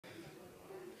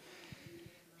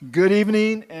Good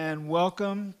evening and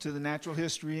welcome to the Natural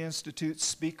History Institute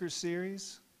Speaker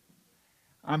Series.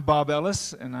 I'm Bob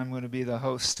Ellis and I'm going to be the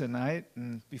host tonight.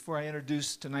 And before I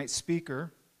introduce tonight's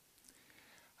speaker,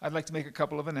 I'd like to make a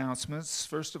couple of announcements.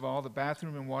 First of all, the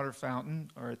bathroom and water fountain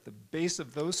are at the base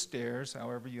of those stairs.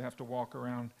 However, you have to walk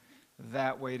around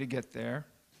that way to get there.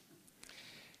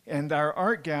 And our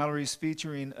art gallery is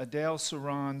featuring Adele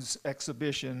Saron's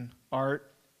exhibition,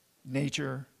 Art,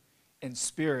 Nature, and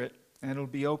Spirit. And it'll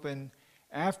be open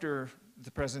after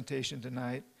the presentation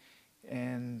tonight,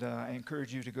 and I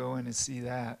encourage you to go in and see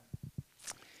that.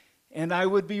 And I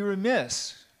would be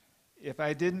remiss if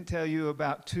I didn't tell you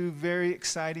about two very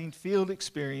exciting field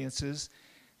experiences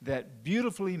that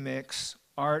beautifully mix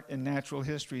art and natural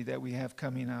history that we have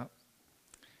coming up.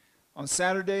 On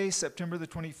Saturday, September the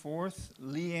 24th,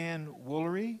 Leanne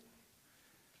Woolery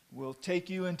will take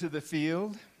you into the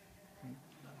field.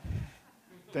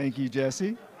 Thank you,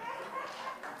 Jesse.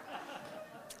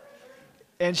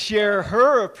 And share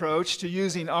her approach to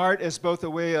using art as both a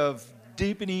way of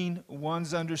deepening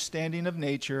one's understanding of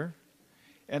nature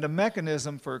and a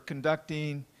mechanism for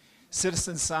conducting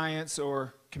citizen science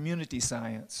or community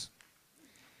science.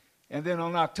 And then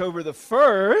on October the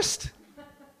 1st,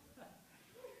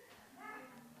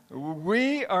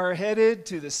 we are headed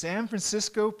to the San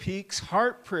Francisco Peaks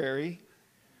Heart Prairie,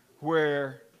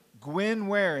 where Gwen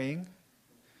Waring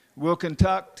will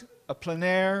conduct a plein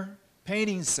air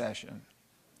painting session.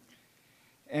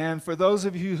 And for those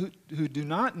of you who do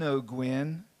not know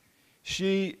Gwen,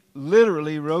 she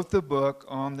literally wrote the book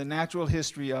on the natural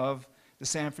history of the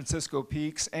San Francisco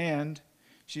Peaks, and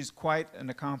she's quite an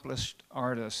accomplished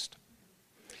artist.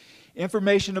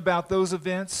 Information about those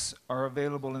events are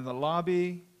available in the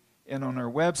lobby and on our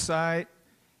website.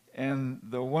 And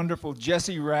the wonderful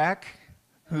Jessie Rack,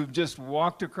 who just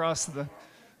walked across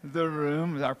the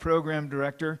room, our program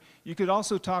director, you could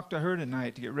also talk to her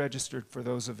tonight to get registered for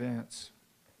those events.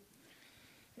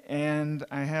 And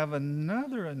I have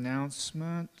another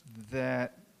announcement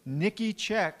that Nikki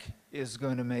Check is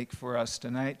going to make for us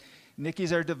tonight.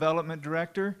 Nikki's our development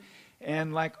director,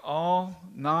 and like all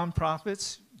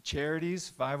nonprofits,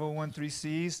 charities,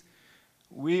 501(c)(3)s,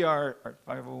 we are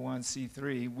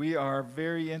 501(c)(3). We are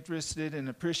very interested and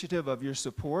appreciative of your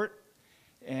support.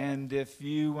 And if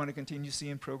you want to continue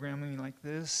seeing programming like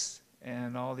this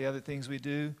and all the other things we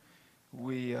do,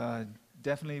 we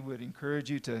definitely would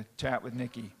encourage you to chat with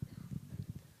Nikki.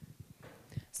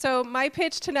 So my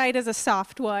pitch tonight is a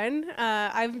soft one.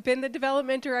 I've been the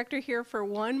development director here for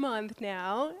 1 month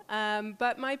now,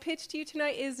 but my pitch to you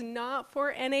tonight is not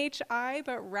for NHI,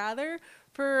 but rather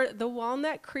for the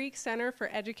Walnut Creek Center for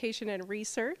Education and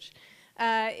Research.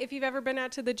 If you've ever been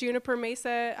out to the Juniper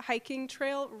Mesa hiking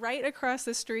trail, right across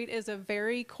the street is a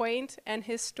very quaint and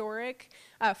historic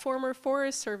former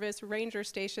Forest Service ranger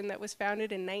station that was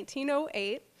founded in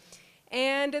 1908.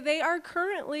 And they are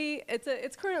currently,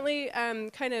 it's currently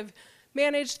kind of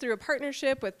managed through a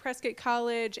partnership with Prescott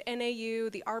College, NAU,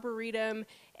 the Arboretum.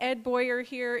 Ed Boyer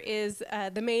here is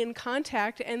the main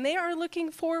contact, and they are looking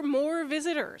for more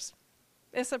visitors.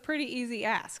 It's a pretty easy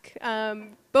ask,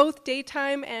 both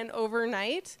daytime and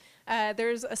overnight.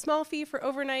 There's a small fee for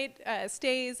overnight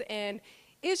stays, and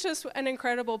it's just an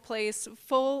incredible place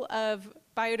full of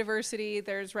biodiversity.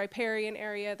 There's riparian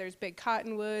area, there's big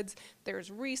cottonwoods, there's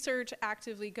research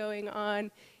actively going on.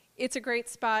 It's a great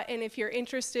spot, and if you're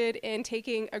interested in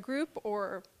taking a group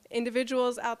or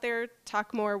individuals out there,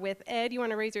 talk more with Ed. You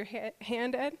want to raise your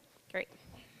hand, Ed? Great.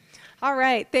 All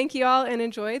right, thank you all, and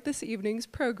enjoy this evening's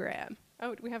program.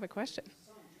 Oh, do we have a question?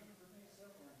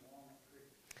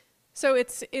 So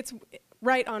it's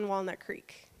right on Walnut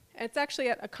Creek. It's actually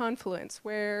at a confluence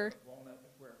where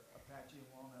Apache and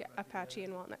Walnut. Yeah, Apache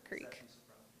and Walnut Creek.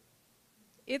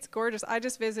 It's gorgeous. I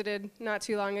just visited not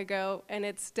too long ago, and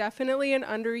it's definitely an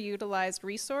underutilized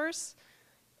resource,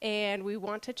 and we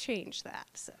want to change that.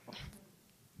 So,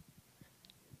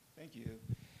 Thank you.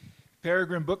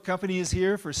 Peregrine Book Company is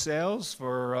here for sales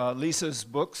for Lisa's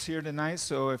books here tonight,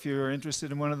 so if you're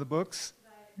interested in one of the books,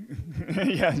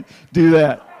 yeah, do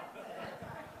that.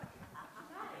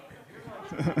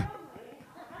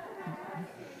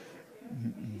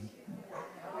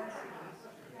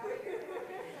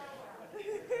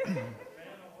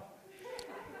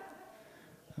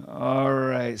 All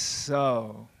right,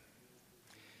 so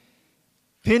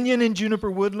Piñon and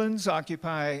Juniper woodlands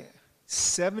occupy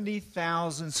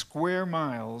 70,000 square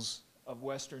miles of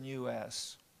western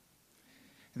U.S.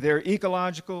 Their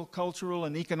ecological, cultural,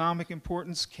 and economic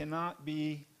importance cannot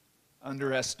be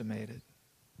underestimated.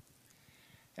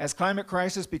 As climate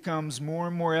crisis becomes more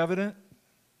and more evident,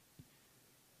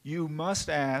 you must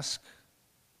ask,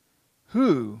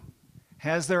 who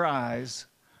has their eyes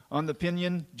on the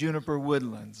Piñon-Juniper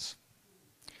woodlands.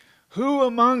 Who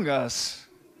among us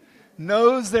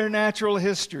knows their natural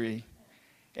history,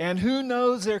 and who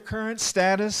knows their current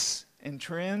status and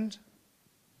trend?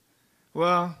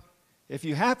 Well, if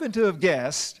you happen to have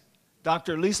guessed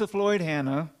Dr. Lisa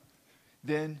Floyd-Hanna,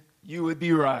 then you would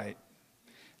be right.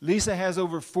 Lisa has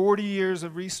over 40 years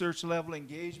of research level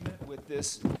engagement with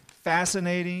this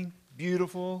fascinating,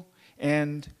 beautiful,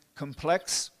 and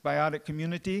complex biotic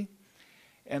community.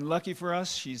 And lucky for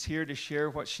us, she's here to share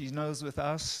what she knows with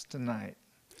us tonight.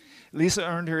 Lisa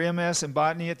earned her MS in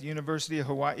botany at the University of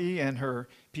Hawaii and her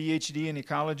PhD in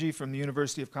ecology from the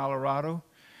University of Colorado.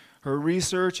 Her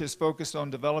research is focused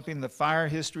on developing the fire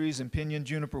histories in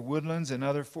Piñon-Juniper woodlands and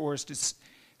other forested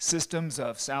systems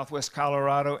of southwest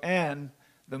Colorado and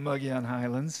the Mogollon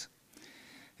Highlands.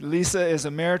 Lisa is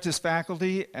emeritus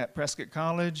faculty at Prescott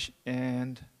College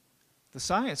and the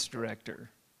science director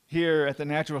here at the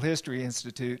Natural History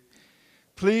Institute.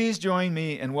 Please join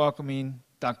me in welcoming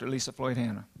Dr. Lisa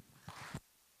Floyd-Hanna.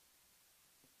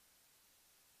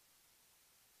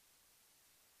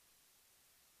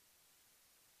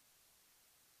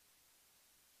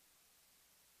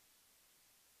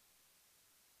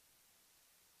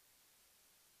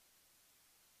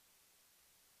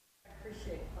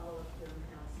 Appreciate all of your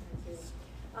announcements.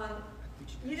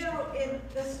 You know, in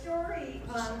the story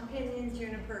on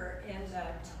Piñon-Juniper in the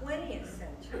 20th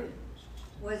century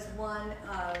was one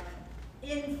of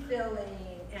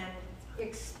infilling and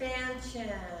expansion,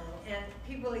 and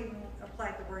people even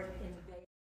applied the word invasion.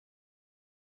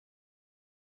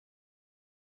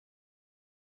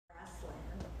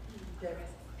 Grassland that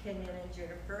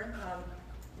Piñon-Juniper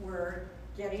were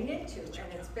getting into,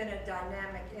 and it's been a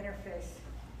dynamic interface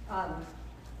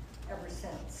ever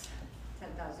since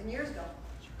 10,000 years ago.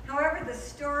 However, the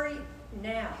story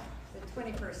now, the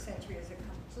 21st century, is a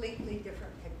completely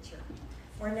different picture.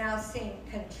 We're now seeing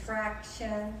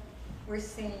contraction. We're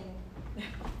seeing...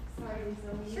 Sorry,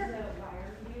 Lisa, we Sure. need to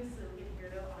wire you so we can hear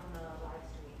it on the live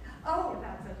stream. Oh, If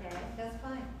that's okay. that's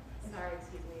fine. Sorry,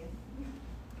 excuse me.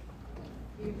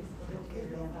 You just look Okay, here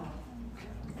real then. fast.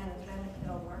 And then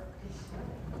it'll work.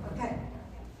 Okay.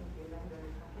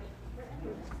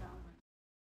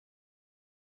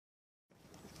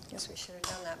 Guess we should have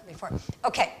done that before.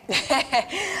 Okay.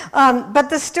 But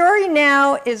the story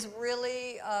now is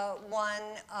really one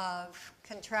of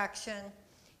contraction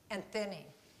and thinning.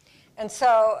 And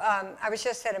so I was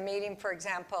just at a meeting, for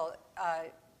example,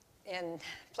 in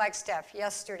Flagstaff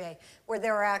yesterday, where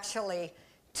there were actually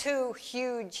 2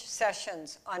 huge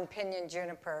sessions on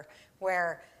Piñon-Juniper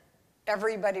where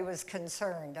everybody was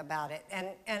concerned about it. And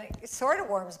it sort of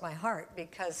warms my heart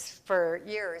because for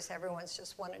years everyone's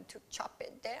just wanted to chop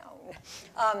it down.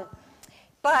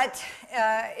 But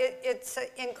it's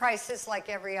in crisis like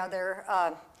every other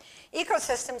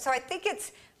ecosystem. So I think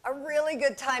it's a really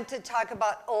good time to talk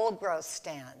about old growth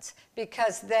stands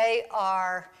because they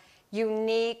are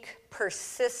unique,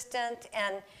 persistent,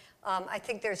 and I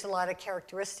think there's a lot of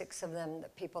characteristics of them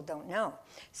that people don't know.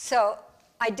 So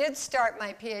I did start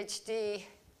my PhD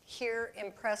here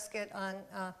in Prescott on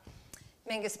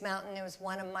Mingus Mountain. It was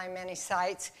one of my many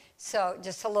sites. So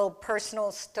just a little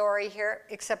personal story here,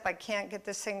 except I can't get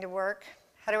this thing to work.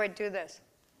 How do I do this?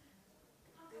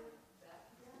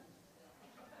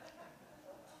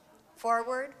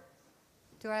 Forward?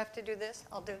 Do I have to do this?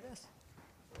 I'll do this.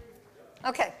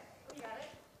 Okay. You got it?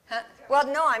 Huh? Well,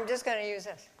 no, I'm just going to use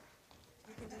this.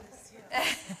 You can do this too.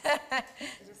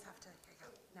 You just have to, here you go.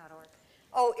 Now it'll work.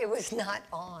 Oh, it was not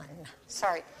on.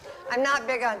 Sorry. I'm not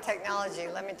big on technology,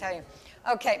 let me tell you.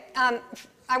 Okay,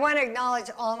 I want to acknowledge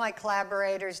all my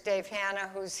collaborators, Dave Hanna,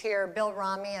 who's here, Bill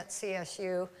Rami at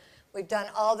CSU. We've done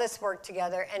all this work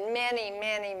together, and many,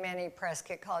 many, many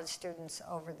Prescott College students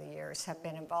over the years have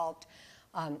been involved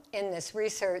in this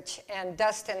research, and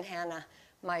Dustin Hanna,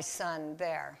 my son,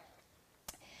 there.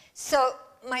 So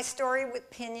my story with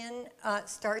Piñon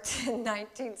starts in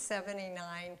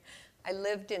 1979. I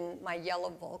lived in my yellow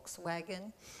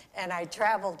Volkswagen, and I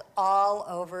traveled all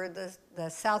over the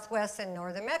southwest and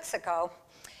northern Mexico.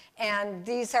 And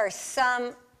these are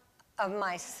some of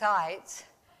my sites.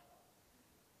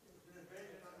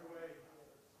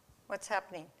 What's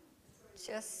happening?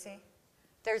 Just see.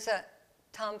 There's a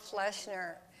Tom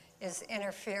Fleschner is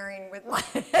interfering with my...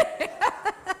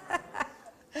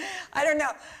 I don't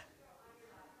know.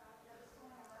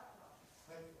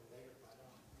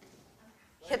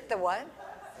 Hit the what?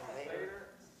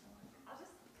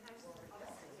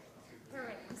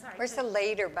 Where's the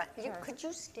later button? Could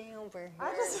you stay over here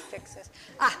and fix this?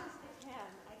 Ah.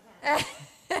 I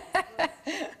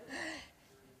can.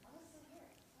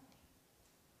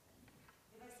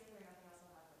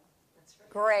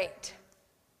 Great.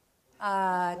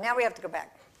 Now we have to go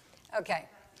back. Okay.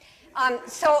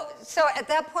 So at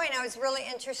that point, I was really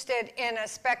interested in a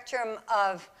spectrum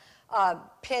of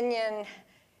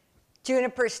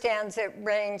Piñon-Juniper stands that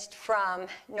ranged from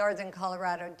northern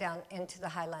Colorado down into the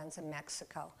highlands of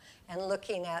Mexico and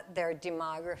looking at their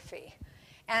demography.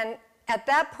 And at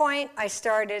that point, I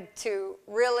started to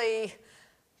really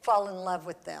fall in love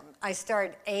with them. I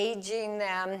started aging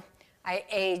them. I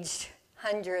aged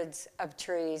hundreds of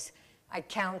trees. I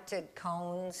counted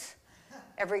cones.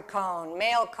 Every cone,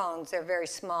 male cones, they're very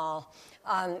small.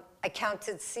 I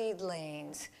counted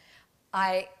seedlings.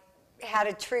 I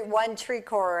had one tree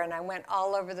core, and I went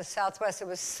all over the Southwest. It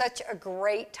was such a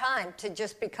great time to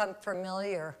just become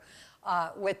familiar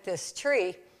with this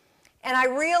tree. And I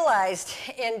realized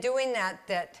in doing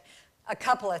that a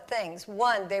couple of things.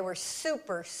 One, they were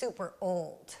super, super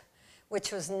old,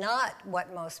 which was not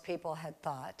what most people had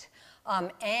thought.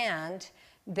 And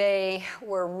they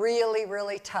were really,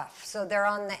 really tough. So they're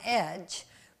on the edge,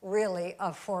 really,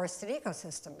 of forested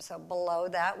ecosystems. So below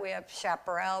that, we have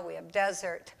chaparral, we have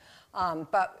desert,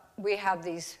 but we have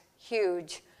these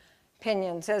huge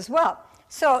piñons as well.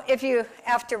 So if you,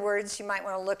 afterwards, you might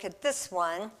want to look at this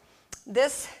one.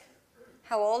 This,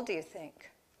 how old do you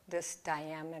think this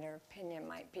diameter piñon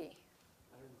might be?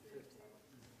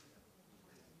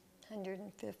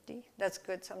 150. That's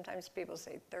good. Sometimes people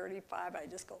say 35. I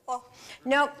just go, oh.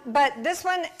 No, but this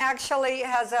one actually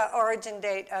has an origin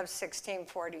date of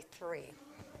 1643.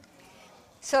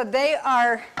 So they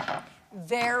are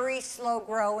very slow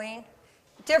growing.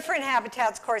 Different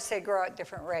habitats, of course, they grow at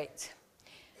different rates.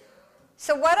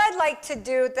 So what I'd like to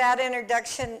do with that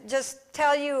introduction, just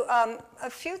tell you a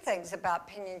few things about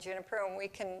Piñon-Juniper, and we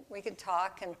can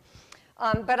talk.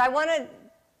 But I want to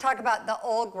talk about the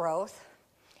old growth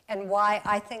and why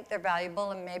I think they're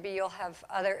valuable, and maybe you'll have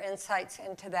other insights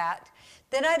into that.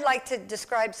 Then I'd like to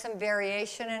describe some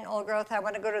variation in old growth. I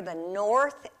want to go to the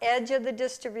north edge of the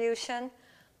distribution,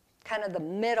 kind of the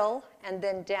middle, and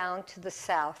then down to the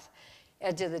south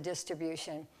edge of the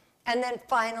distribution. And then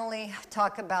finally,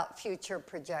 talk about future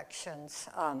projections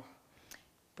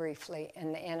briefly.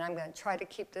 And I'm going to try to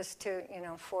keep this to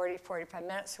 40, 45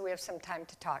 minutes, so we have some time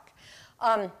to talk.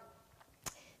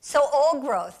 So old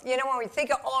growth, when we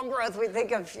think of old growth, we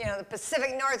think of the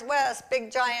Pacific Northwest,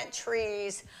 big giant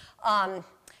trees,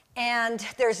 and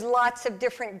there's lots of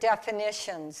different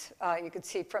definitions you can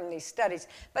see from these studies,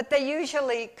 but they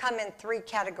usually come in three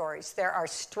categories. There are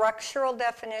structural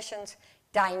definitions,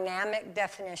 dynamic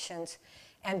definitions,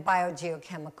 and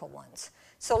biogeochemical ones.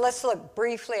 So let's look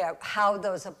briefly at how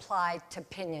those apply to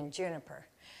Piñon-Juniper.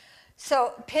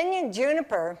 So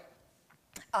Piñon-Juniper,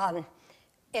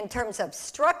 in terms of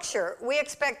structure, we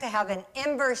expect to have an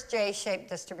inverse J-shaped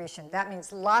distribution. That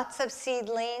means lots of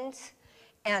seedlings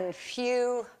and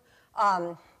few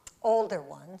older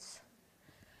ones.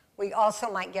 We also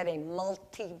might get a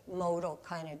multimodal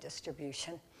kind of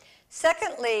distribution.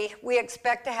 Secondly, we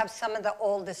expect to have some of the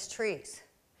oldest trees.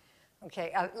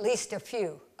 Okay, at least a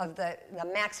few of the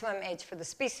maximum age for the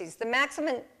species. The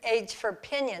maximum age for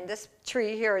piñon, this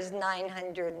tree here, is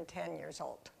 910 years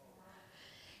old.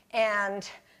 And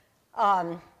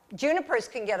junipers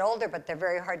can get older, but they're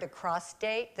very hard to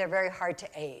cross-date. They're very hard to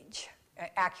age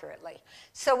accurately.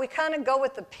 So we kind of go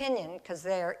with the piñon because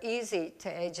they are easy to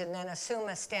age, and then assume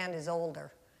a stand is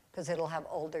older because it'll have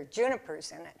older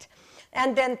junipers in it.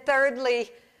 And then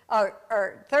thirdly,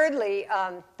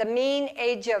 the mean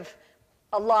age of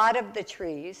a lot of the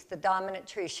trees, the dominant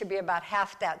trees, should be about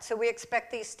half that. So we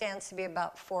expect these stands to be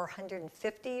about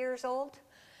 450 years old.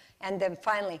 And then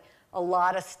finally, a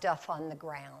lot of stuff on the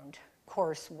ground,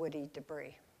 coarse woody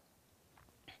debris.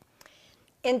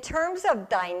 In terms of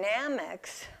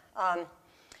dynamics,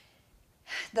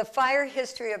 the fire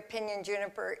history of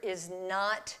Piñon-Juniper is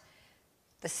not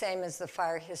the same as the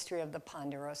fire history of the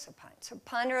ponderosa pines. So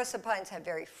ponderosa pines have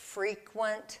very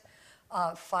frequent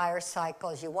fire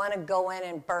cycles. You want to go in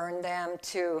and burn them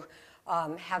to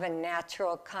have a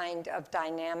natural kind of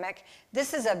dynamic.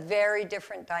 This is a very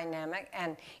different dynamic,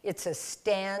 and it's a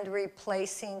stand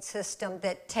replacing system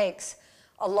that takes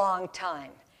a long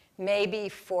time, maybe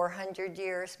 400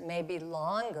 years, maybe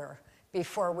longer,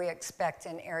 before we expect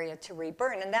an area to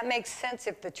reburn. And that makes sense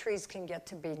if the trees can get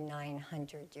to be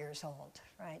 900 years old,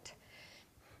 right?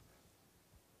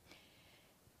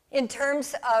 In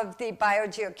terms of the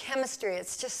biogeochemistry,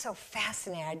 it's just so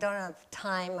fascinating. I don't have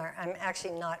time, or I'm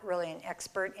actually not really an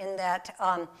expert in that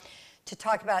to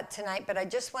talk about tonight, but I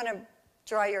just want to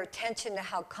draw your attention to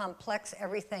how complex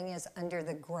everything is under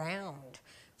the ground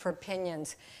for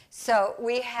piñons. So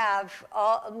we have,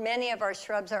 many of our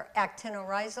shrubs are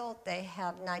actinorhizal. They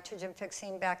have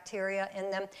nitrogen-fixing bacteria in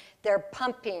them. They're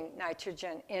pumping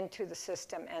nitrogen into the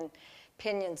system, and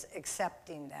piñons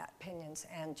accepting that. Piñons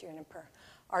and juniper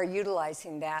are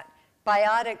utilizing that.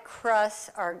 Biotic crusts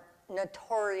are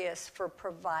notorious for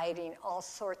providing all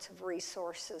sorts of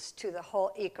resources to the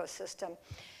whole ecosystem,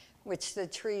 which the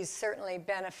trees certainly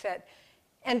benefit.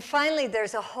 And finally,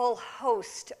 there's a whole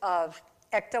host of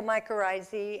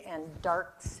ectomycorrhizae and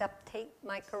dark septate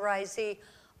mycorrhizae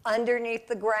underneath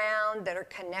the ground that are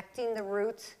connecting the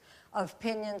roots of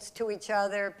piñons to each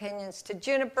other, piñons to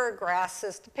juniper,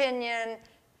 grasses to piñon.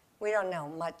 We don't know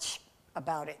much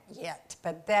about it yet,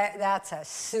 but that's a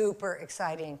super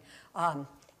exciting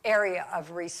area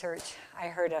of research. I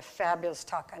heard a fabulous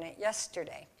talk on it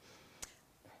yesterday.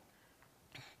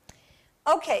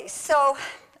 Okay, so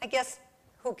I guess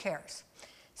who cares?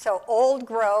 So old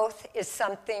growth is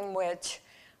something which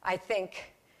I think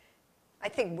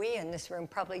we in this room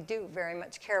probably do very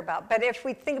much care about. But if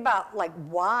we think about, like,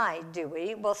 why do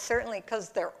we? Well, certainly because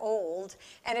they're old.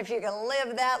 And if you can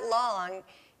live that long,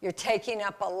 you're taking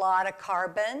up a lot of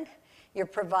carbon. You're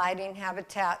providing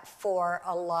habitat for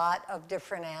a lot of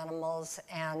different animals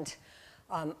and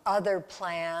other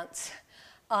plants.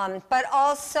 But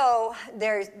also,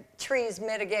 trees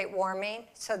mitigate warming.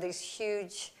 So these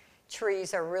huge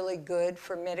trees are really good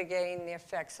for mitigating the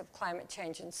effects of climate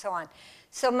change and so on.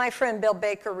 So my friend Bill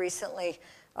Baker recently,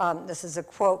 this is a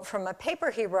quote from a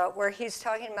paper he wrote where he's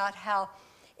talking about how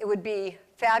it would be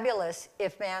fabulous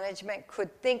if management could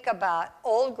think about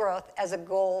old growth as a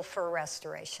goal for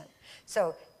restoration.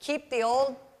 So keep the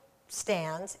old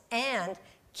stands and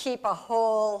keep a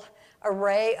whole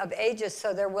array of ages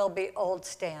so there will be old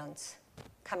stands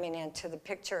coming into the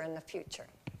picture in the future.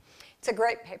 It's a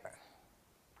great paper.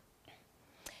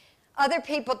 Other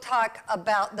people talk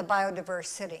about the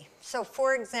biodiversity. So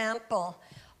for example,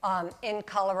 in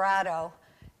Colorado,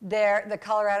 the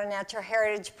Colorado Natural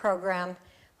Heritage Program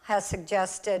has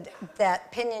suggested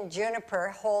that Piñon-Juniper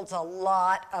holds a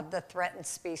lot of the threatened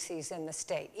species in the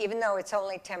state. Even though it's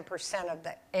only 10% of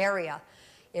the area,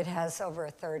 it has over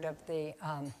a third of the,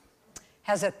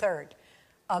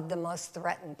 most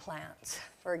threatened plants,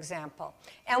 for example.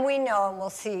 And we know, and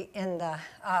we'll see in the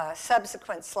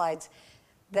subsequent slides,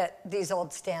 that these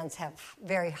old stands have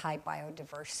very high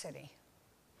biodiversity.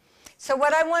 So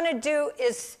what I want to do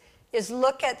is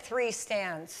look at 3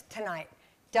 stands tonight.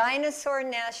 Dinosaur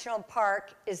National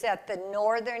Park is at the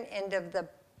northern end of the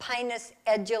Pinus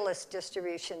edulis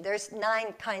distribution. There's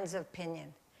 9 kinds of piñon,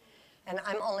 and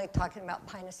I'm only talking about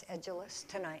Pinus edulis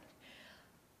tonight.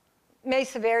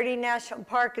 Mesa Verde National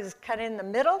Park is cut in the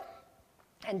middle,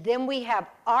 and then we have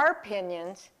our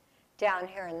piñons down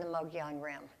here in the Mogollon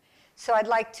Rim. So I'd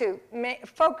like to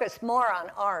focus more on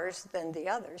ours than the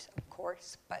others, of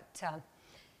course, but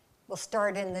we'll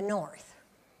start in the north.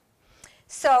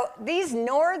 So these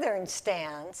northern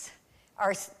stands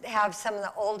have some of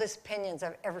the oldest piñons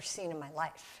I've ever seen in my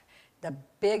life. The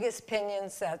biggest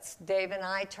piñons, that's Dave and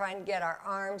I trying to get our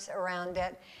arms around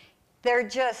it. They're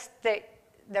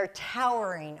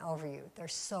towering over you. They're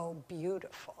so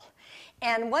beautiful.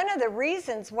 And one of the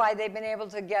reasons why they've been able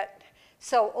to get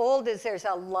so old is there's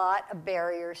a lot of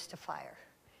barriers to fire.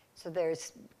 So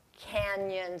there's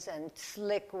canyons and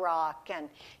slick rock. And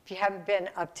if you haven't been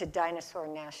up to Dinosaur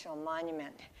National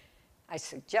Monument, I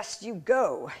suggest you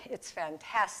go. It's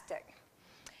fantastic.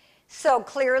 So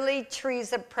clearly,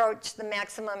 trees approach the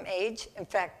maximum age. In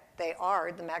fact, they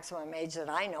are the maximum age that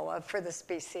I know of for the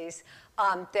species.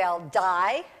 They'll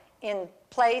die in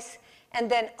place,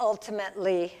 and then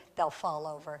ultimately they'll fall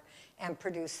over and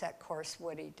produce that coarse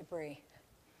woody debris.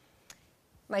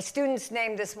 My students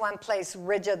named this one place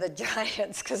Ridge of the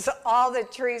Giants because all the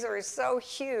trees were so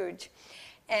huge.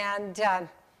 And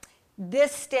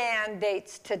this stand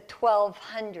dates to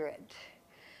 1200.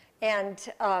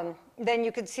 And then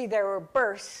you could see there were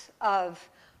bursts of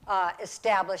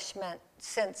establishment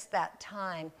since that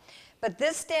time. But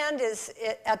this stand is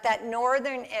at that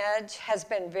northern edge has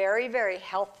been very, very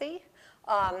healthy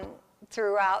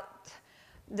throughout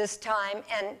this time.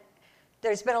 And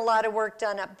there's been a lot of work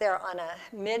done up there on a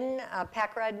midden, a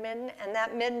packrod midden, and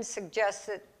that midden suggests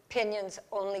that piñons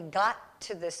only got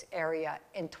to this area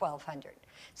in 1200.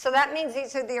 So that means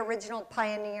these are the original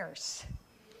pioneers.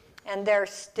 And they're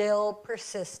still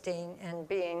persisting and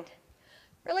being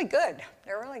really good.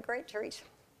 They're really great trees.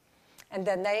 And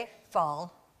then they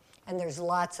fall, and there's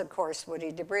lots of coarse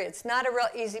woody debris. It's not a real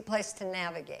easy place to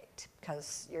navigate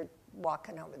because you're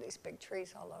walking over these big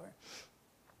trees all over.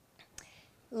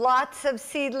 Lots of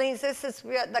seedlings. This is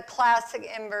the classic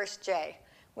inverse J.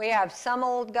 We have some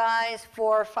old guys,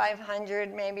 400 or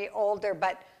 500, maybe older,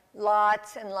 but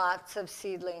lots and lots of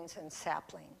seedlings and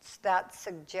saplings. That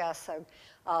suggests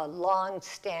a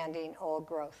long-standing old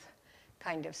growth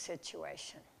kind of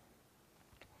situation.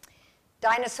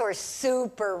 Dinosaurs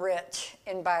super rich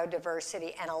in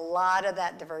biodiversity, and a lot of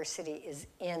that diversity is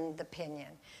in the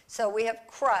pinyon. So we have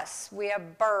crusts, we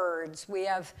have birds, we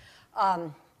have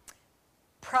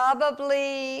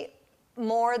probably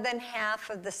more than half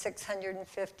of the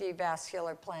 650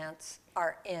 vascular plants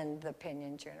are in the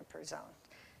Piñon-Juniper zone.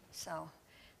 So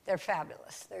they're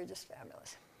fabulous. They're just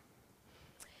fabulous.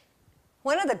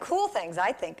 One of the cool things,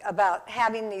 I think, about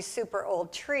having these super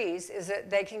old trees is that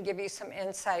they can give you some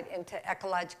insight into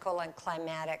ecological and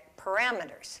climatic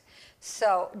parameters.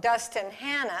 So Dustin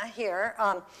Hanna here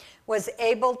was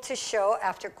able to show,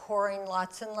 after coring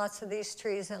lots and lots of these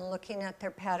trees and looking at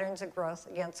their patterns of growth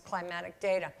against climatic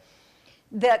data,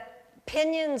 that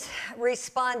pinyons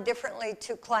respond differently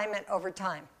to climate over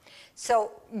time. So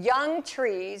young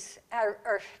trees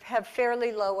have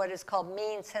fairly low what is called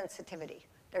mean sensitivity.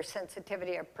 Their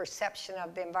sensitivity or perception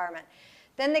of the environment.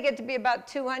 Then they get to be about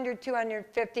 200,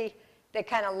 250. They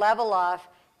kind of level off.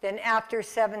 Then after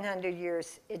 700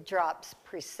 years, it drops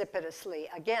precipitously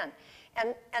again.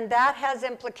 And that has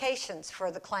implications for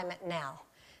the climate now.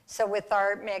 So with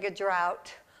our mega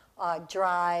drought,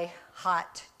 dry,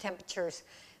 hot temperatures,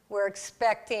 we're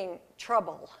expecting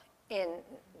trouble in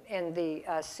the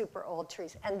super old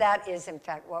trees. And that is, in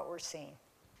fact, what we're seeing.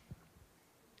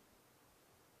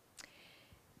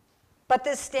 But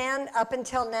this stand, up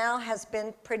until now, has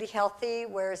been pretty healthy,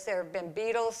 whereas there have been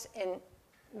beetles in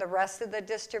the rest of the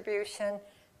distribution.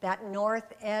 That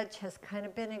north edge has kind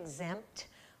of been exempt.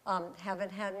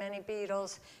 Haven't had many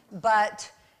beetles,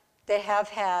 but they have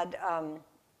had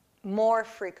more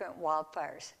frequent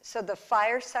wildfires. So the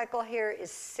fire cycle here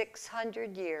is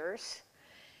 600 years,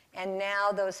 and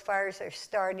now those fires are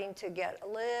starting to get a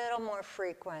little more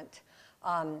frequent,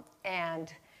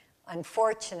 and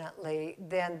unfortunately,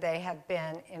 then they have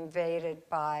been invaded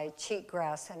by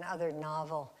cheatgrass and other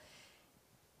novel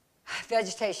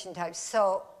vegetation types.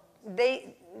 So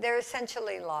they're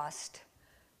essentially lost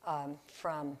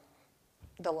from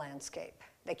the landscape.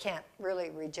 They can't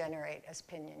really regenerate as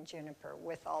Piñon-Juniper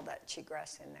with all that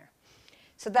cheatgrass in there.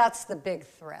 So that's the big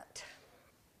threat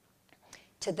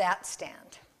to that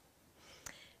stand.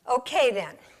 Okay,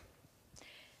 then.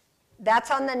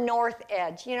 That's on the north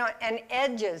edge. You know, and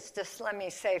edges, just let me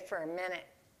say for a minute,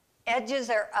 edges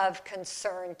are of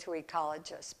concern to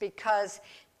ecologists because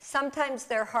sometimes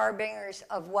they're harbingers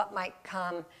of what might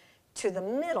come to the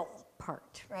middle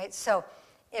part, right? So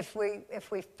if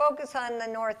we focus on the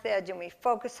north edge and we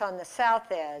focus on the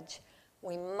south edge,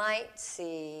 we might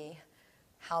see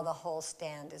how the whole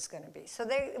stand is going to be. So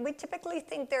we typically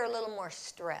think they're a little more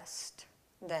stressed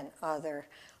than other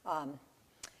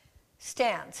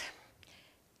stands.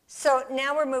 So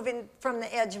now we're moving from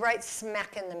the edge right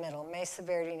smack in the middle, Mesa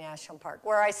Verde National Park,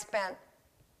 where I spent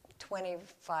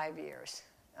 25 years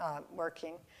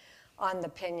working on the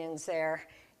pinyons there.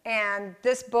 And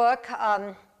this book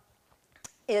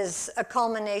is a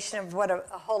culmination of what a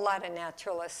whole lot of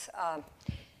naturalists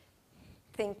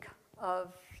think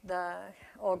of the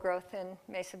old growth in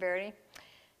Mesa Verde.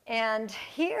 And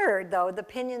here, though, the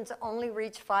pinyons only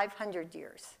reach 500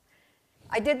 years.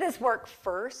 I did this work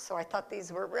first, so I thought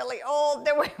these were really old.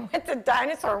 Then we went to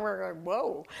dinosaur, and we were like,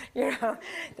 whoa, you know,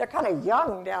 they're kind of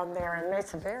young down there in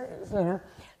Mesa Verde, you know.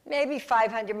 Maybe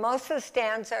 500. Most of the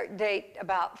stands date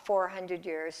about 400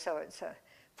 years, so it's a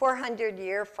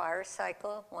 400-year fire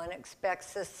cycle. One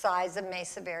expects the size of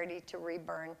Mesa Verde to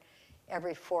reburn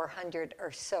every 400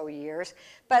 or so years.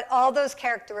 But all those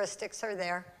characteristics are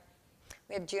there.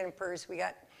 We have junipers, we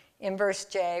got inverse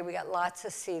J, we got lots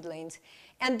of seedlings.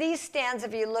 And these stands,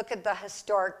 if you look at the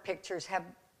historic pictures, have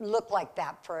looked like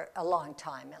that for a long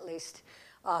time, at least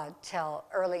till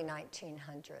early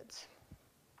 1900s.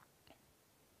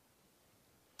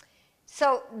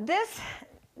 So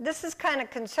this is kind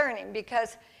of concerning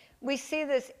because we see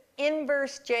this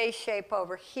inverse J shape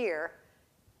over here,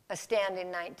 a stand in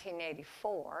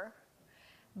 1984.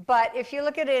 But if you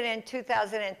look at it in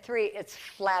 2003, it's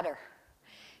flatter.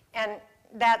 And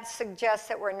that suggests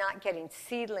that we're not getting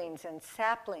seedlings and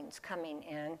saplings coming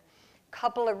in.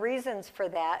 Couple of reasons for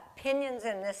that. Pinyons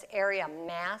in this area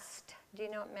mast. Do you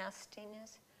know what masting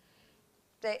is?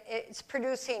 It's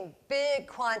producing big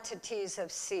quantities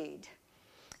of seed.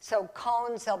 So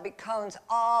cones, there'll be cones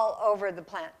all over the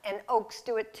plant. And oaks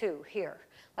do it too here.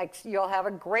 Like you'll have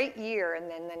a great year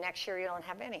and then the next year you don't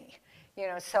have any. You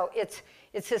know, so it's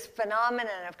this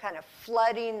phenomenon of kind of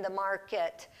flooding the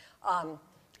market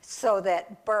so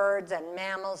that birds and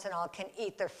mammals and all can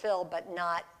eat their fill but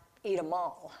not eat them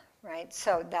all, right?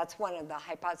 So that's one of the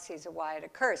hypotheses of why it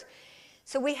occurs.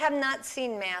 So we have not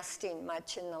seen masting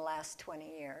much in the last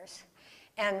 20 years.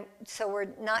 And so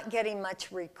we're not getting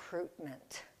much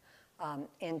recruitment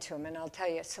into them. And I'll tell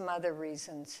you some other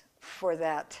reasons for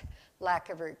that lack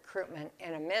of recruitment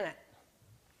in a minute.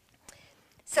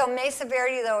 So Mesa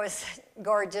Verde, though, is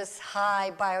gorgeous,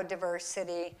 high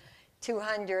biodiversity,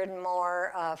 200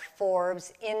 more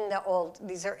forbs in the old,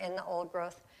 these are in the old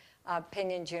growth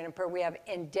Piñon-Juniper. We have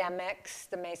endemics,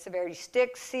 the Mesa Verde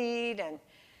stick seed and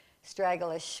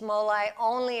Astragalus schmollii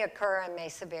only occur in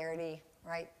Mesa Verde,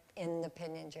 right, in the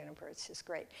Piñon-Juniper. It's just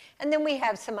great. And then we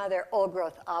have some other old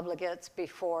growth obligates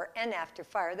before and after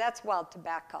fire. That's wild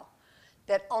tobacco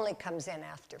that only comes in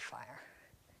after fire.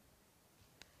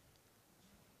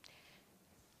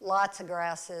 Lots of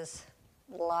grasses,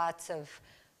 lots of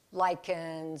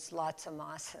lichens, lots of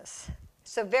mosses.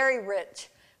 So very rich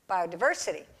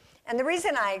biodiversity. And the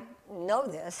reason I know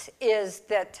this is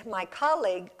that my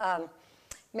colleague,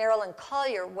 Marilyn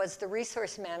Collier, was the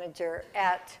resource manager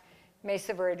at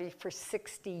Mesa Verde for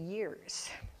 60 years.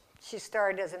 She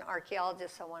started as an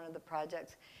archaeologist on one of the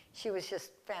projects. She was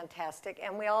just fantastic,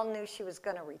 and we all knew she was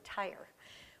going to retire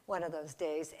one of those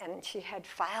days, and she had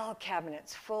file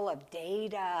cabinets full of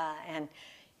data, and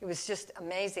it was just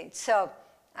amazing. So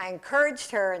I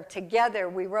encouraged her, and together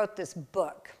we wrote this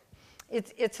book.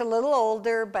 It's a little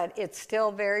older, but it's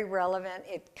still very relevant.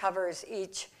 It covers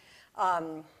each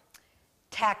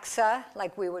taxa,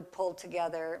 like we would pull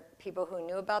together people who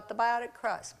knew about the biotic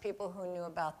crust, people who knew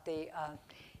about the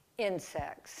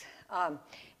insects,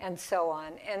 and so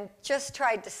on, and just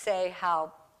tried to say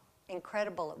how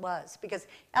incredible it was. Because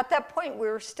at that point, we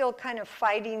were still kind of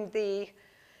fighting the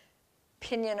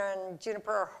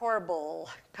Piñon-Juniper horrible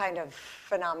kind of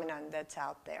phenomenon that's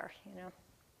out there, you know.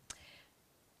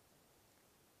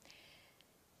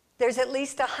 There's at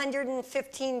least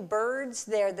 115 birds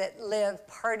there that live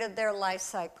part of their life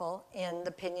cycle in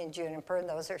the Piñon-Juniper, and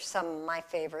those are some of my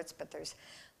favorites, but there's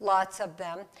lots of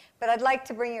them. But I'd like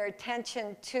to bring your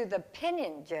attention to the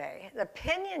Piñon jay. The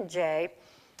Piñon jay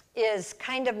is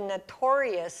kind of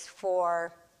notorious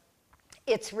for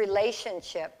its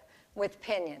relationship with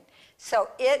piñon. So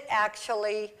it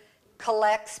actually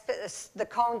collects the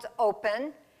cones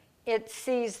open, it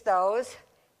sees those,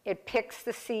 it picks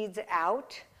the seeds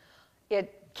out,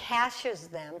 it caches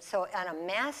them. So on a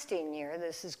masting year,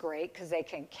 this is great because they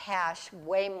can cache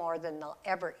way more than they'll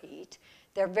ever eat.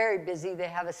 They're very busy. They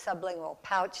have a sublingual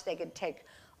pouch. They can take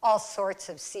all sorts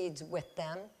of seeds with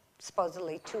them.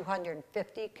 Supposedly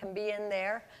 250 can be in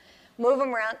there. Move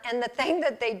them around. And the thing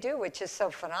that they do, which is so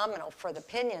phenomenal for the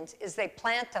piñons, is they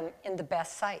plant them in the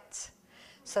best sites.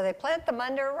 So they plant them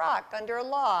under a rock, under a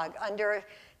log, under a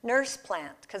nurse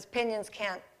plant, because piñons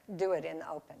can't do it in the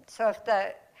open. So if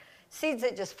the seeds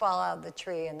that just fall out of the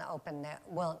tree in the open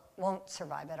won't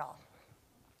survive at all.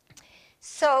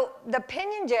 So the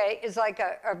Piñon jay is like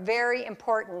a very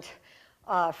important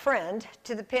friend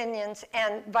to the piñons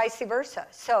and vice versa.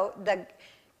 So the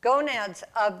gonads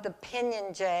of the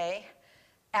Piñon jay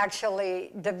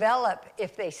actually develop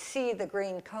if they see the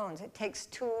green cones. It takes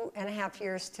 2.5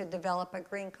 years to develop a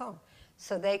green cone.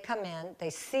 So they come in, they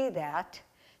see that,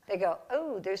 they go,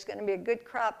 oh, there's going to be a good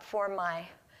crop for my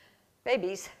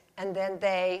babies. And then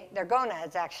their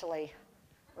gonads actually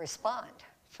respond.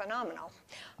 Phenomenal.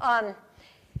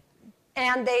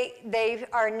 And they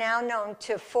are now known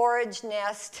to forage,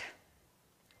 nest.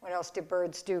 What else do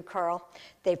birds do, Carl?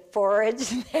 They forage,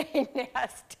 they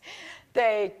nest,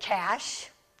 they cache.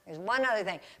 There's one other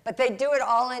thing. But they do it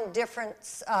all in different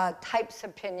types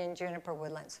of Piñon-Juniper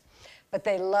woodlands. But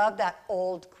they love that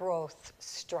old growth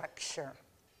structure.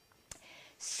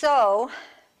 So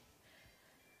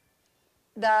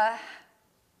the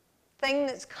thing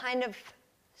that's kind of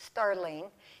startling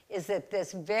is that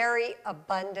this very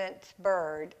abundant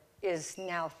bird is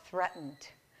now threatened.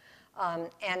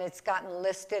 And it's gotten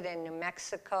listed in New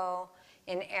Mexico,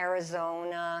 in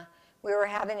Arizona. We were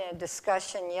having a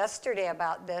discussion yesterday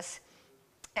about this,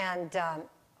 and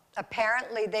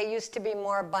apparently they used to be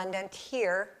more abundant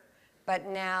here, but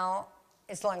now,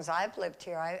 as long as I've lived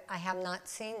here, I have not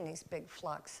seen these big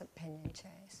flocks of Piñon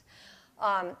jays.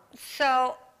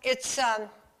 So it's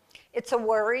a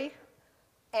worry,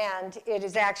 and it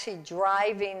is actually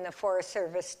driving the Forest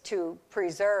Service to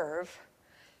preserve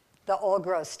the old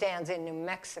growth stands in New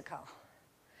Mexico.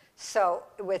 So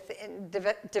with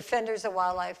Defenders of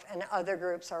Wildlife and other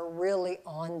groups are really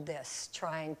on this,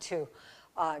 trying to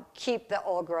keep the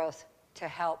old growth to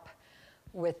help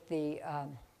with the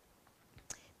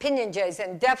Piñon jays,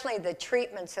 and definitely the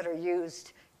treatments that are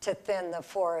used to thin the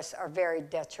forest are very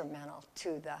detrimental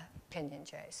to the pinyon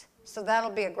jays. So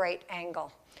that'll be a great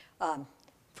angle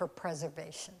for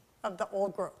preservation of the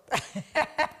old growth.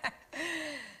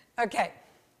 Okay.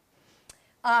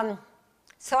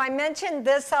 So I mentioned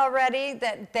this already,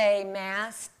 that they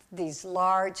mast. These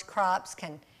large crops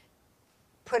can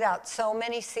put out so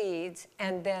many seeds,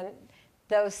 and then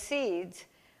those seeds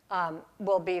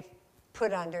will be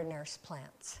put under nurse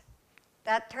plants.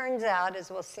 That turns out,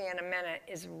 as we'll see in a minute,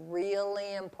 is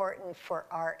really important for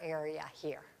our area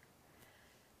here.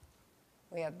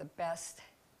 We have the best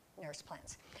nurse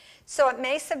plants. So at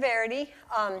Mesa Verde,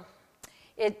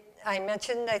 I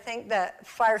mentioned, I think, the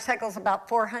fire cycle is about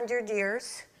 400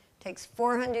 years. It takes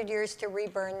 400 years to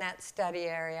reburn that study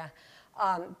area.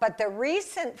 But the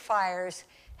recent fires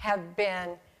have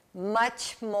been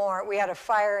much more. We had a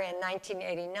fire in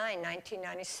 1989,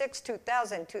 1996,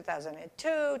 2000,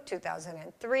 2002,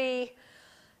 2003,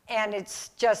 and it's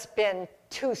just been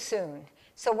too soon.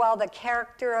 So while the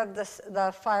character of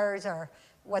the fires are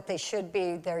what they should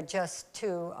be, they're just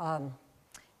too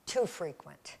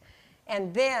frequent.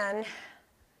 And then,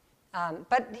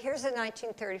 but here's a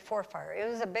 1934 fire. It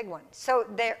was a big one. So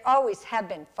there always have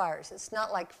been fires. It's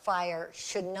not like fire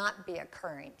should not be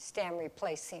occurring. Stem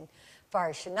replacing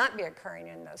fires should not be occurring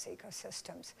in those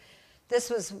ecosystems. This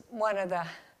was one of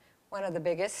the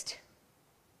biggest.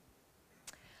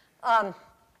 But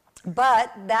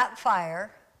that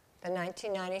fire, the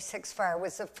 1996 fire,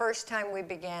 was the first time we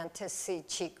began to see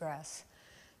cheatgrass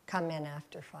come in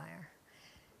after fire.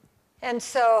 And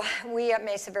so we at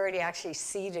Mesa Verde actually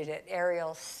seeded it,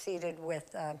 aerial seeded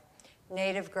with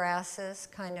native grasses,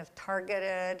 kind of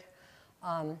targeted,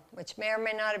 which may or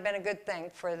may not have been a good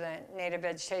thing for the native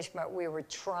vegetation, but we were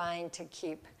trying to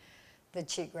keep the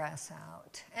cheatgrass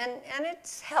out. And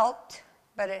it's helped,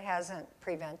 but it hasn't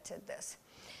prevented this.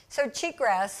 So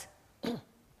cheatgrass,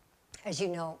 as you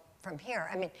know from here,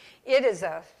 I mean, it is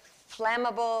a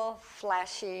flammable,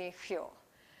 flashy fuel.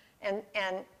 And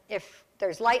if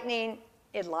there's lightning,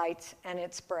 it lights and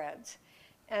it spreads.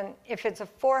 And if it's a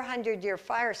 400-year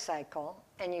fire cycle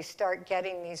and you start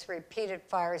getting these repeated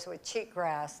fires with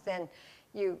cheatgrass, then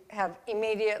you have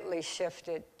immediately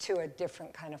shifted to a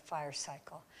different kind of fire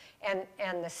cycle.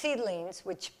 And the seedlings,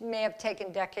 which may have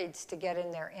taken decades to get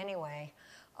in there anyway,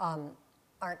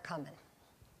 aren't coming.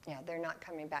 Yeah, they're not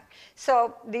coming back.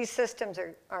 So these systems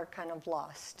are kind of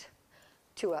lost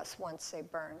to us once they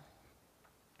burn.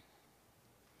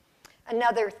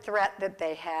 Another threat that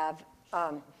they have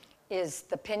is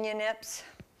the pinyon nips.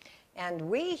 And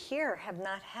we here have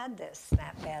not had this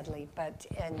that badly, but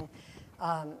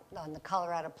on the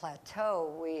Colorado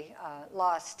Plateau, we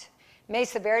lost,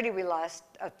 Mesa Verde, we lost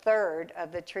a third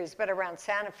of the trees, but around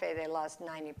Santa Fe, they lost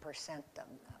 90% of them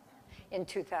in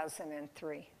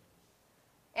 2003.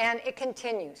 And it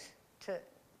continues to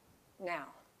now.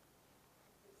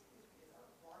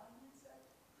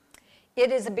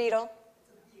 It is a beetle.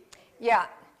 Yeah,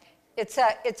 it's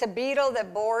a beetle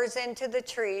that bores into the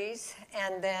trees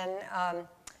and then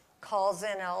calls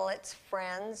in all its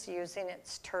friends using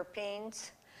its terpenes,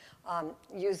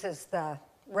 uses the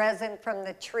resin from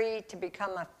the tree to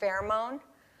become a pheromone,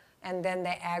 and then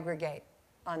they aggregate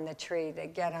on the tree. They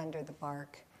get under the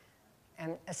bark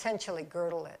and essentially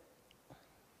girdle it.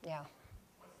 Yeah.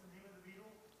 What's the name of the beetle?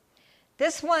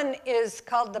 This one is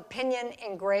called the pinyon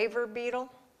engraver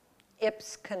beetle,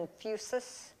 Ips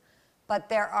confusus. But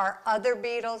there are other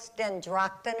beetles.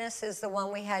 Dendroctonus is the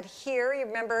one we had here. You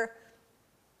remember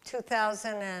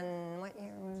 2000 and what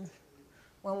year?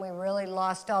 When we really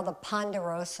lost all the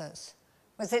ponderosas.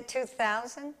 Was it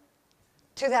 2000?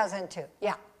 2002,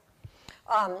 yeah.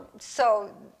 So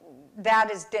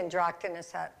that is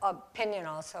Dendroctonus. Pinyon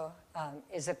also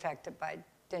is affected by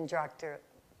Dendroctonus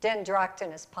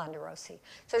ponderosi.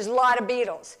 So there's a lot of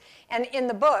beetles. And in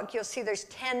the book, you'll see there's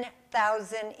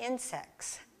 10,000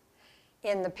 insects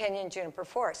in the Piñon-Juniper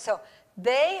forest. So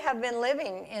they have been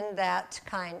living in that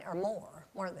kind, or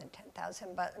more than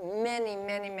 10,000, but many,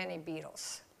 many, many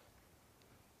beetles.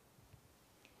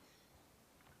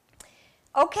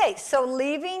 Okay, so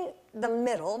leaving the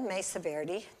middle, Mesa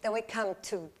Verde, then we come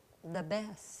to the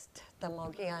best, the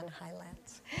Mogollon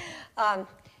Highlands.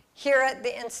 Here at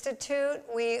the Institute,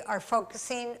 we are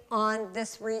focusing on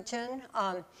this region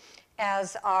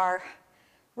as our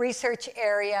research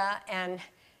area and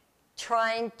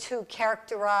trying to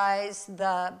characterize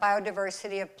the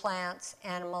biodiversity of plants,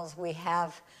 animals. We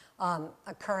have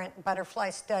a current butterfly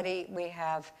study. We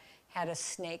have had a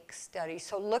snake study.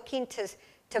 So looking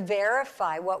to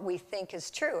verify what we think is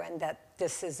true and that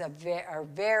this is a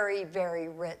very, very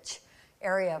rich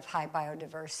area of high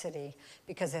biodiversity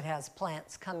because it has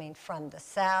plants coming from the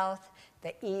south,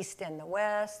 the east, and the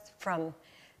west, from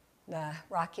the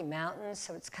Rocky Mountains.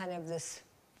 So it's kind of this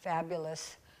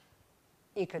fabulous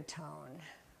ecotone,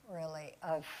 really,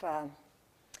 of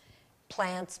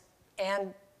plants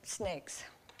and snakes.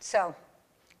 So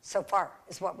far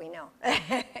is what we know.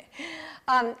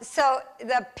 So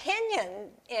the pinyon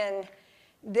in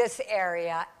this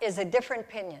area is a different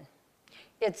pinyon.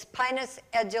 It's Pinus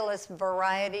edulis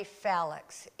variety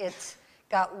fallax. It's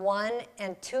got 1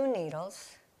 and 2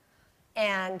 needles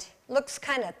and looks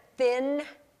kind of thin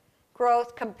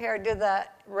growth compared to the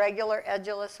regular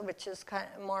edulis, which is kind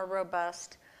of more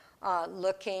robust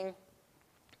looking.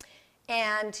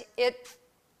 And it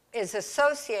is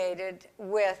associated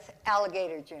with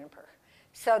alligator juniper.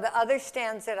 So the other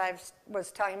stands that I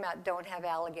was talking about don't have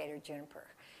alligator juniper.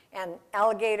 And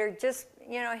alligator just,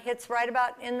 hits right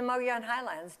about in the Mogollon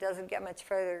Highlands, doesn't get much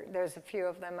further. There's a few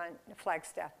of them on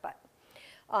Flagstaff, but.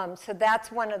 So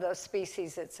that's one of those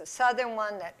species. It's a southern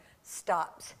one that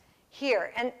stops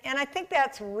here. And I think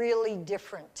that's really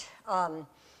different,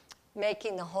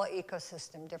 making the whole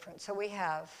ecosystem different. So we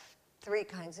have 3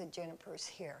 kinds of junipers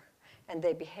here, and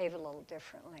they behave a little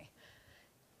differently.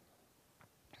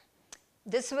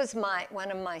 This was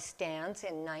one of my stands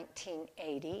in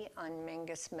 1980 on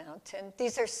Mingus Mountain.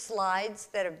 These are slides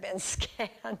that have been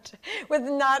scanned with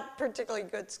not particularly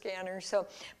good scanners.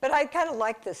 But I kind of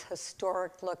like this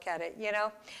historic look at it,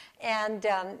 And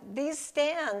these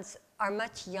stands are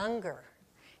much younger,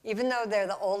 even though they're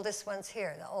the oldest ones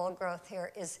here. The old growth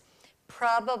here is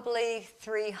probably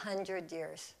 300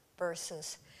 years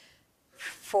versus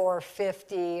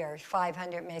 450 or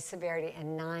 500 Mesa Verde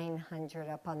and 900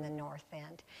 up on the north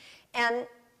end. And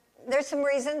there's some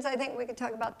reasons I think we could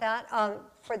talk about that.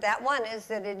 For that one is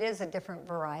that it is a different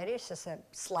variety. It's just a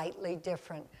slightly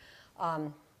different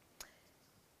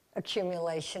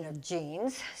accumulation of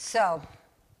genes.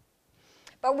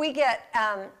 But we get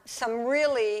some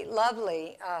really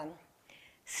lovely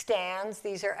stands.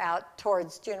 These are out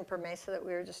towards Juniper Mesa that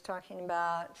we were just talking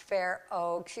about, fair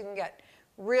oaks. You can get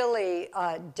really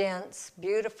dense,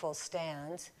 beautiful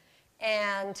stands,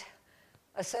 and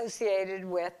associated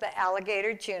with the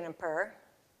alligator juniper.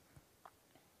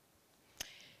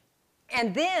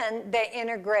 And then they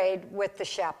integrate with the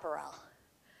chaparral.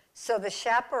 So the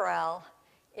chaparral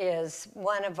is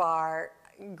one of our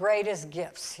greatest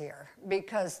gifts here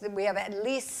because we have at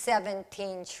least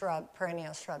 17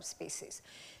 perennial shrub species.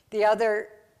 The other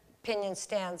pinyon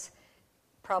stands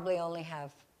probably only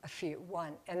have a few,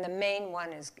 1. And the main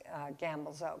one is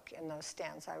Gamble's oak in those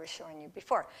stands I was showing you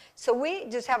before. So we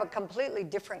just have a completely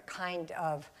different kind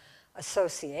of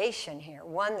association here,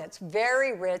 one that's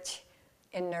very rich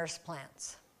in nurse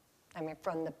plants. I mean,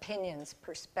 from the pinyon's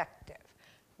perspective,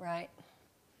 right?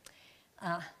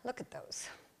 Look at those.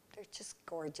 They're just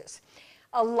gorgeous.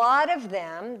 A lot of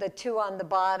them, the 2 on the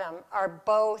bottom, are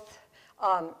both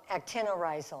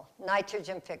actinorhizal,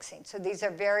 nitrogen fixing. So these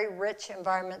are very rich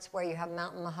environments where you have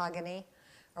mountain mahogany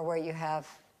or where you have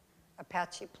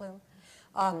Apache plume.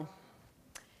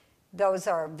 Those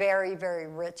are very, very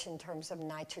rich in terms of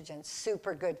nitrogen,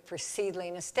 super good for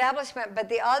seedling establishment, but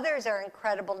the others are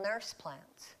incredible nurse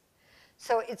plants.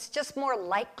 So it's just more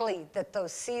likely that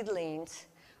those seedlings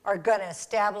are going to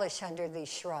establish under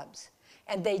these shrubs.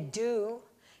 And they do.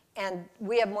 And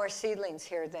we have more seedlings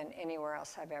here than anywhere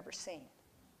else I've ever seen.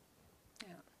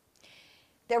 Yeah.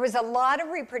 There was a lot of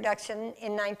reproduction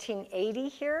in 1980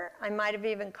 here. I might have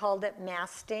even called it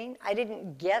masting. I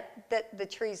didn't get that the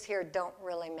trees here don't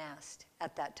really mast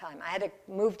at that time. I had to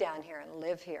move down here and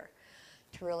live here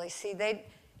to really see.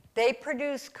 They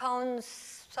produce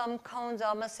cones, some cones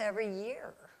almost every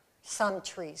year. Some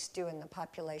trees do in the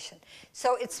population.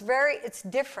 So it's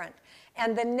different.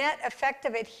 And the net effect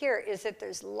of it here is that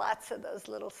there's lots of those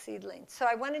little seedlings. So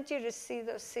I wanted you to see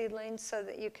those seedlings so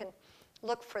that you can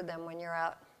look for them when you're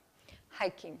out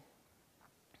hiking.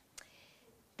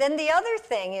 Then the other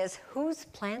thing is who's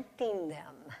planting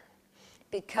them?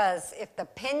 Because if the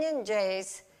pinyon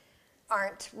jays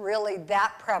aren't really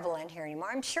that prevalent here anymore,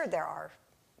 I'm sure there are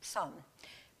some.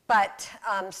 But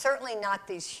certainly not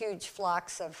these huge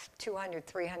flocks of 200,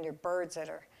 300 birds that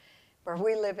are, where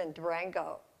we live in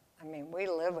Durango. I mean, we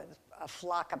live with a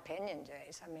flock of pinyon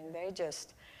jays. I mean, they're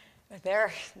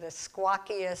the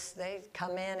squawkiest. They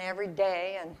come in every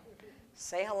day and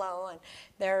say hello. And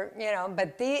they're,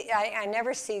 but I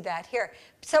never see that here.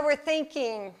 So we're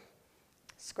thinking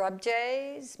scrub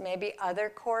jays, maybe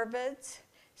other corvids.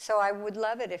 So I would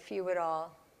love it if you would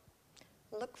all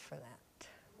look for that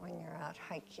when you're out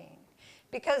hiking.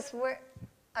 Because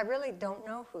I really don't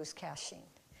know who's caching.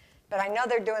 But I know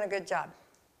they're doing a good job.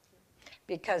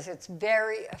 because it's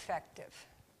very effective.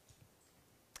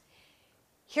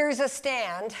 Here's a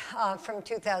stand from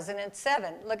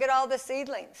 2007. Look at all the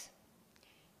seedlings,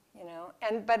 you know,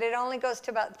 but it only goes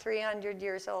to about 300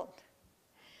 years old.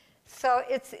 So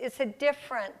it's a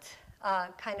different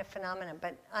kind of phenomenon,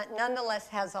 but nonetheless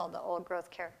has all the old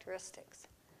growth characteristics.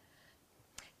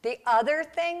 The other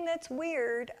thing that's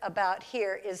weird about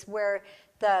here is where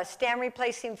the stand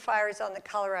replacing fires on the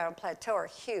Colorado Plateau are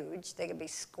huge. They could be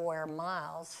square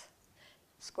miles,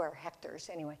 square hectares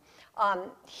anyway.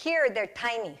 Here they're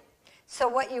tiny. So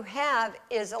what you have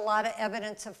is a lot of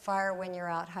evidence of fire when you're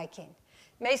out hiking.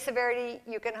 Mesa Verde,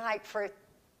 you can hike for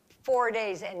 4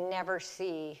 days and never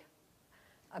see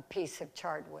a piece of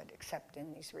charred wood except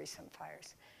in these recent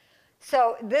fires.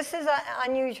 So this is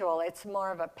unusual. It's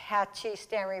more of a patchy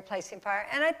stand replacing fire,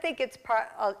 and I think it's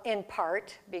in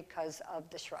part because of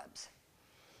the shrubs.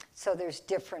 So there's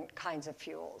different kinds of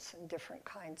fuels and different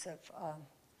kinds of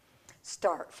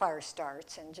fire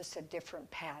starts and just a different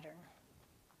pattern.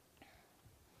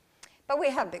 But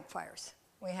we have big fires.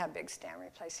 We have big stand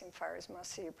replacing fires.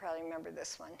 Most of you probably remember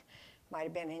this one. Might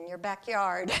have been in your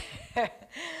backyard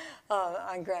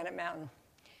on Granite Mountain.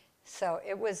 So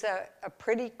it was a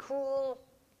pretty cool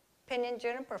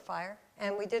Piñon-Juniper fire,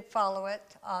 and we did follow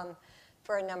it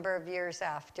for a number of years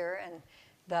after. And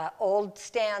the old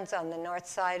stands on the north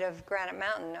side of Granite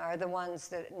Mountain are the ones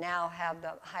that now have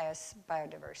the highest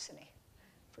biodiversity,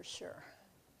 for sure,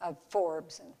 of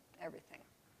forbs and everything.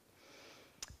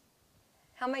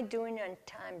 How am I doing on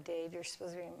time, Dave? You're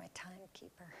supposed to be my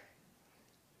timekeeper.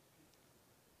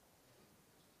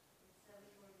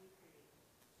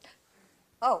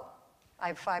 Oh, I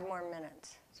have 5 more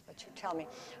minutes. That's what you're telling me.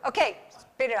 Okay,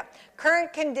 speed it up.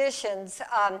 Current conditions.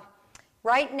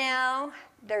 Right now,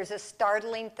 there's a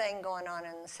startling thing going on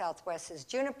in the Southwest is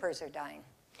junipers are dying.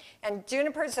 And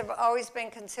junipers have always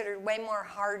been considered way more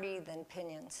hardy than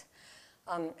piñons.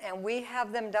 And we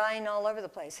have them dying all over the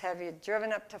place. Have you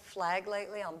driven up to Flag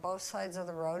lately on both sides of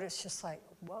the road? It's just like,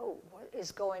 whoa, what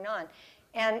is going on?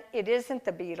 And it isn't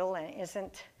the beetle, and it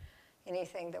isn't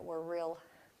anything that we're real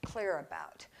clear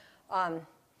about.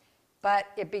 But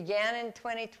it began in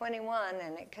 2021,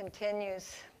 and it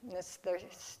continues. They're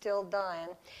still dying.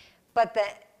 But the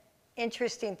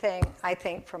interesting thing, I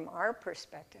think, from our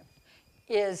perspective,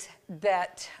 is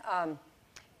that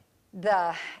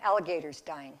the alligator's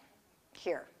dying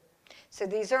here. So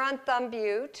these are on Thumb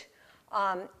Butte,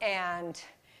 and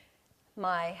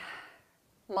my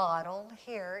model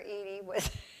here, Edie, was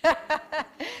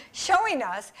showing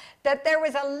us that there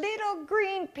was a little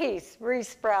green piece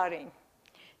resprouting.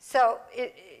 So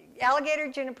alligator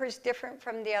juniper is different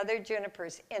from the other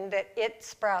junipers in that it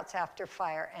sprouts after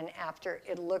fire and after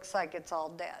it looks like it's all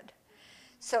dead.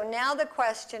 So now the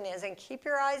question is, and keep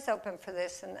your eyes open for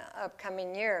this in the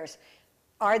upcoming years,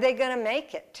 are they going to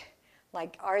make it?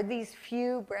 Like, are these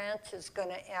few branches going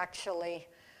to actually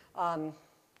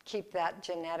keep that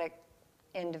genetic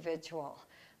individual?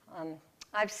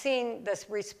 I've seen this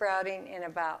resprouting in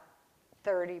about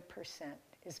 30%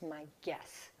 is my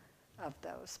guess of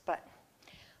those, but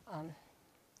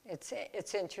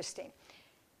it's interesting.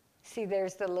 See,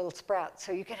 there's the little sprout.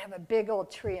 So you can have a big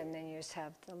old tree and then you just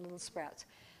have the little sprouts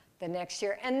the next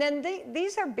year. And then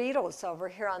these are beetles over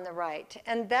here on the right.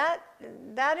 And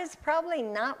that is probably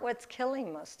not what's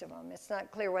killing most of them. It's not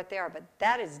clear what they are, but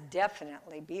that is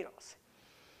definitely beetles,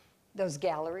 those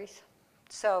galleries.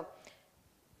 So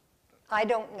I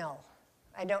don't know.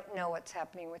 I don't know what's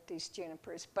happening with these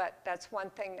junipers, but that's one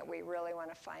thing that we really want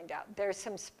to find out. There's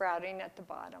some sprouting at the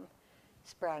bottom,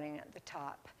 sprouting at the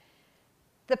top.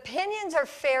 The piñons are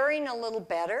faring a little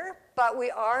better, but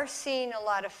we are seeing a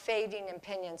lot of fading in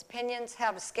piñons. Piñons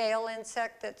have a scale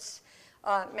insect that's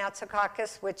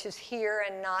Matsococcus, which is here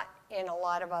and not in a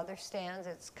lot of other stands.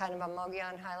 It's kind of a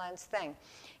Mogollon Highlands thing.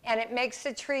 And it makes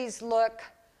the trees look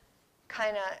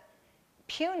kind of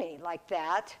puny like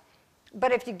that.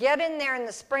 But if you get in there in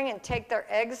the spring and take their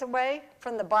eggs away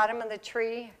from the bottom of the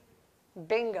tree,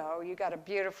 bingo, you got a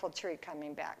beautiful tree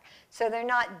coming back. So they're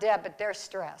not dead, but they're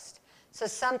stressed. So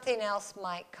something else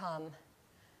might come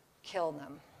kill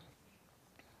them.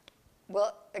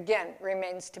 Well, again,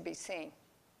 remains to be seen.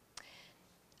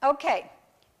 Okay,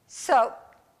 so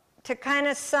to kind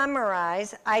of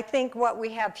summarize, I think what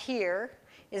we have here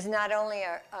is not only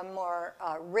a more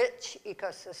rich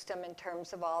ecosystem in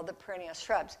terms of all the perennial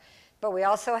shrubs, but we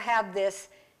also have this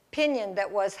piñon that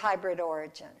was hybrid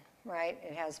origin, right?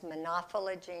 It has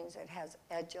Monophylla genes, it has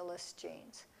edulis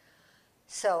genes.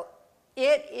 So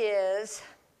it is,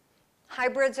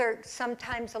 hybrids are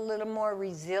sometimes a little more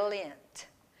resilient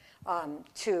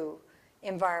to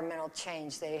environmental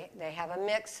change. They have a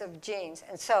mix of genes.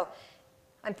 And so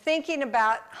I'm thinking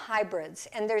about hybrids.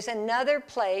 And there's another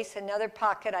place, another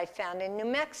pocket I found in New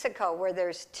Mexico where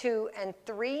there's 2- and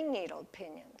 3-needled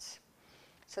pinions.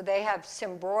 So they have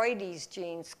Symbroides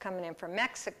genes coming in from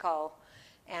Mexico,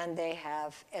 and they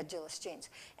have edulis genes.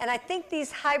 And I think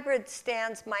these hybrid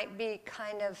stands might be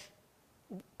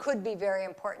could be very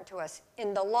important to us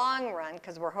in the long run,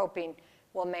 because we're hoping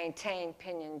we'll maintain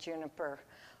Piñon-Juniper.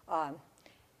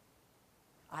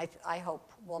 I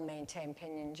hope we'll maintain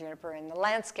Piñon-Juniper in the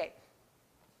landscape.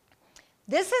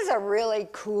 This is a really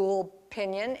cool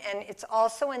pinion, and it's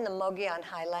also in the Mogollon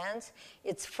Highlands.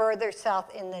 It's further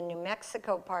south in the New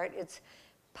Mexico part. It's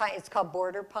called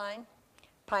border pine,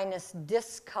 Pinus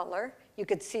discolor. You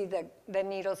could see the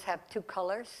needles have 2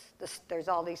 colors. There's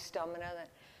all these stomata that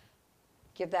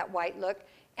give that white look.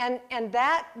 And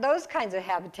those kinds of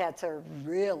habitats are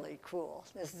really cool.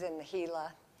 This is in the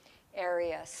Gila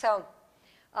area. So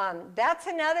that's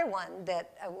another one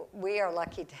that we are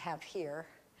lucky to have here.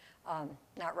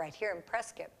 Not right here in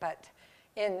Prescott, but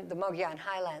in the Mogollon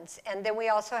Highlands. And then we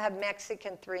also have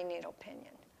Mexican 3-needle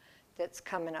pinion that's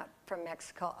coming up from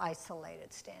Mexico,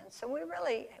 isolated stands. So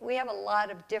we have a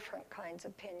lot of different kinds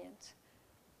of pinions.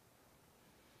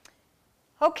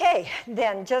 Okay,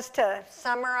 then just to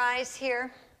summarize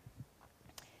here,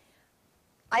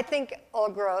 I think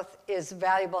old growth is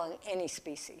valuable in any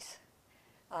species.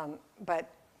 But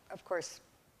of course,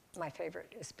 my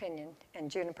favorite is Piñon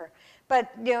and Juniper. But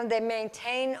they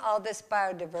maintain all this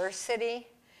biodiversity,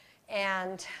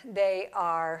 and they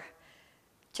are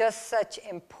just such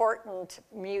important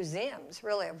museums,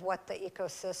 really, of what the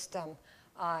ecosystem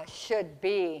should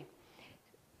be.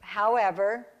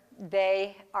 However,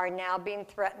 they are now being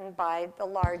threatened by the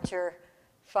larger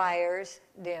fires,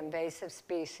 the invasive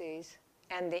species,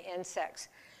 and the insects.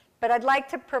 But I'd like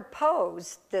to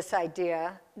propose this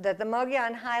idea that the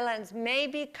Mogollon Highlands may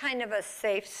be kind of a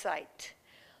safe site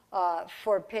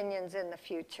for pinions in the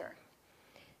future.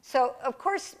 So, of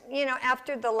course,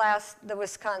 after the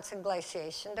Wisconsin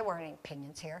glaciation, there weren't any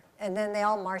pinions here. And then they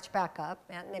all marched back up,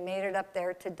 and they made it up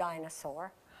there to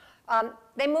dinosaur.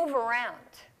 They move around,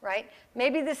 right?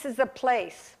 Maybe this is a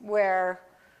place where,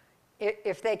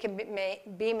 if they can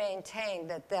be maintained,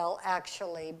 that they'll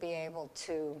actually be able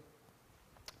to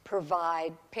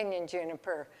provide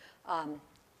Piñon-Juniper,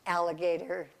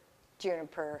 alligator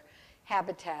juniper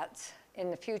habitats in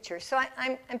the future. So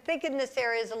I'm thinking this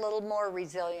area is a little more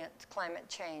resilient to climate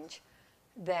change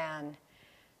than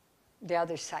the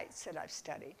other sites that I've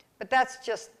studied. But that's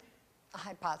just a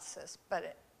hypothesis,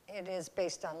 but it is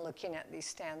based on looking at these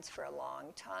stands for a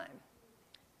long time.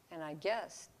 And I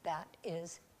guess that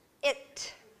is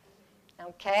it.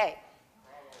 Okay.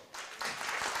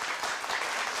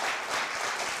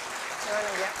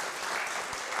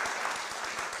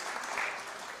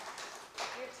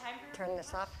 Turn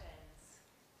this off.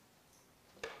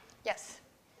 Yes.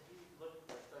 Have you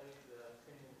looked at studying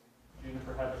the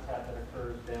Piñon-Juniper habitat that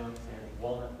occurs down in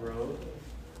Walnut Road?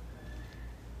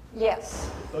 Yes.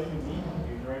 It's so unique,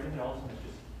 right? And also it's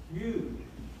just huge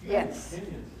Yes.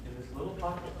 pinions in this little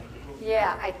pocket.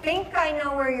 Yeah, I think I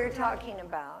know where you're talking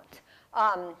about.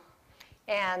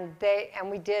 And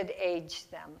we did age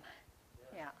them.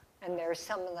 Yeah. And they're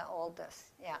some of the oldest.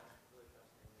 Yeah.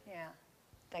 Yeah.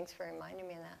 Thanks for reminding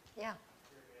me of that. Yeah.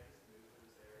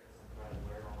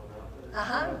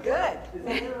 Good.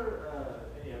 Is there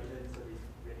any evidence of these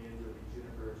pinions or these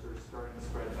junipers sort of starting to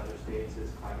spread in other states as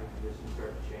climate conditions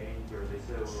start to change, or are they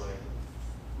so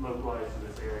localized to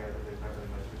this area that there's not really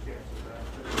much of a chance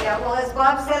of that? Yeah, well, as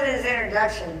Bob said in his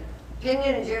introduction,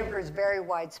 Piñon and Juniper is very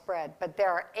widespread, but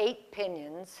there are 8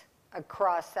 pinions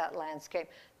across that landscape.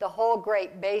 The whole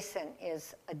Great Basin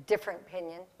is a different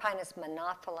pinion, Pinus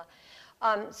monophylla.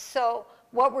 So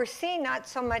what we're seeing not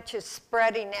so much is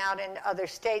spreading out into other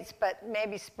states, but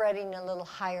maybe spreading a little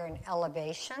higher in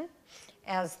elevation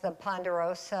as the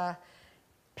ponderosa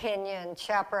Piñon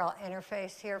chaparral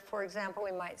interface here, for example,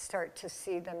 we might start to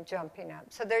see them jumping up.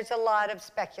 So there's a lot of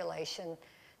speculation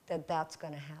that that's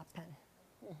going to happen.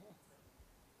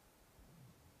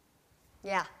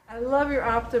 Yeah. I love your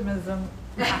optimism.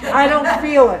 I don't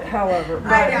feel it, however.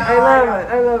 But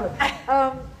I love it.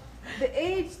 The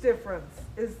age difference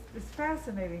is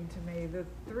fascinating to me. The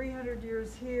 300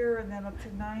 years here and then up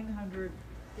to 900.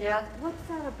 Yeah. What's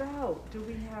that about? Do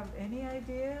we have any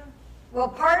idea? Well,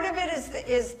 part of it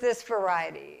is this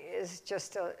variety is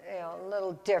just a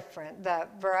little different, the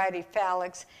variety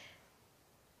fallax.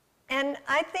 And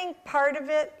I think part of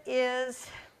it is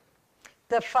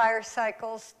the fire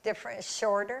cycle's different,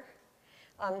 shorter.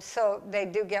 So they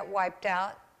do get wiped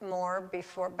out more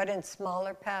before, but in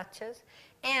smaller patches.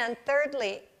 And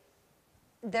thirdly,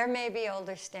 there may be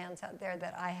older stands out there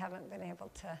that I haven't been able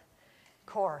to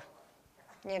core,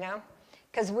 you know?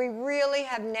 Because we really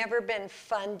have never been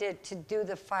funded to do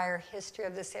the fire history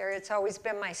of this area. It's always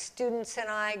been my students and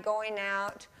I going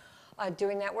out,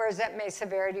 doing that. Whereas at Mesa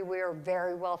Verde, we were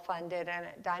very well funded, and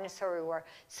at Dinosaur we were.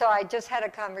 So I just had a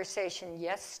conversation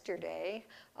yesterday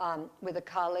with a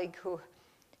colleague who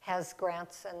has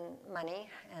grants and money,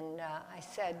 and I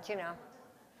said, you know,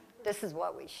 this is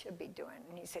what we should be doing.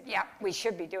 And he said, yeah, we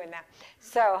should be doing that.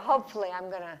 So hopefully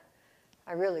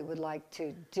I really would like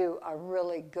to do a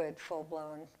really good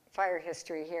full-blown fire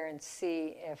history here and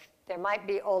see if there might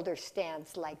be older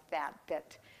stands like that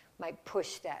that might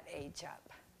push that age up.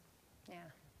 Yeah.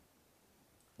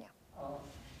 Yeah.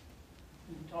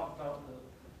 You talked about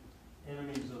the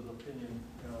enemies of the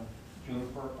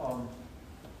Piñon-Juniper.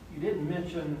 You didn't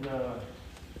mention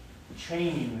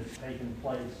chaining that's taken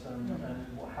place and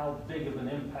how big of an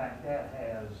impact that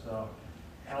has.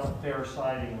 Out there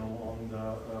sighting along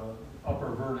the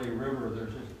Upper Verde River,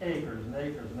 there's just acres and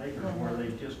acres and acres where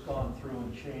they've just gone through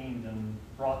and chained and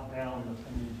brought down the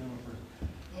Piñon-Junipers.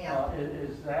 Yeah.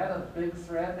 Is that a big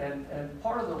threat? And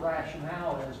part of the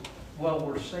rationale is, well,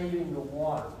 we're saving the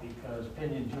water because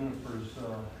Piñon-Junipers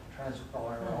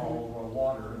transpire all over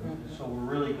water, and so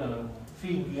we're really going to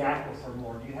feed the aquifer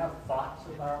more. Do you have thoughts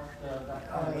about that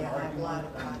kind of Oh, yeah, I have a lot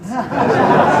argument? of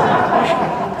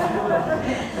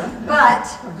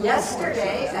thoughts. But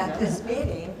yesterday at this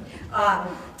meeting,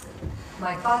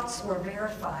 my thoughts were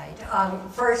verified.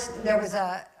 First, there was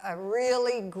a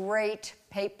really great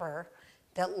paper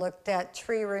that looked at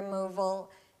tree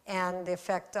removal and the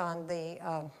effect on the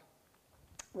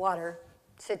water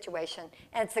situation,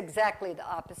 and it's exactly the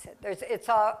opposite.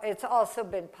 It's also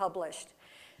been published.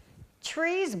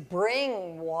 Trees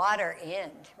bring water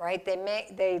in, right?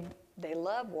 They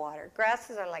love water.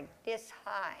 Grasses are like this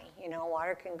high, you know.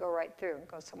 Water can go right through and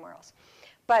go somewhere else.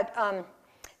 But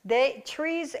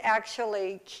trees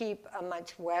actually keep a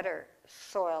much wetter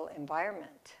soil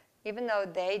environment, even though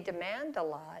they demand a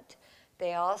lot.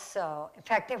 They also, in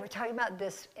fact, they were talking about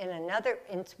this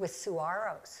with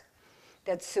saguaros.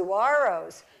 That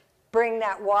saguaros bring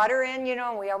that water in, you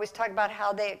know, and we always talk about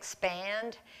how they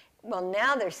expand. Well,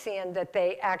 now they're seeing that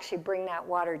they actually bring that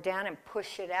water down and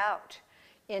push it out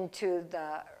into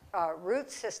the root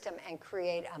system and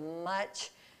create a much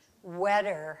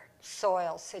wetter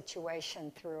soil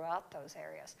situation throughout those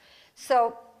areas.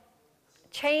 So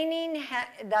chaining,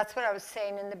 that's what I was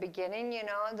saying in the beginning, you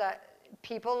know, that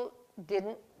people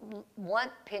didn't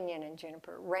want pinyon and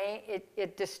juniper.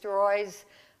 It destroys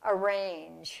a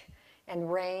range,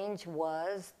 and range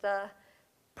was the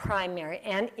primary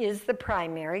and is the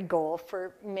primary goal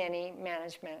for many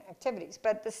management activities.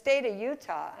 But the state of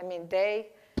Utah, I mean,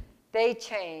 they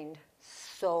chained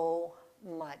so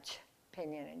much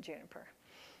pinyon and juniper.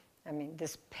 I mean,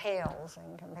 this pales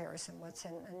in comparison what's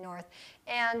in the north.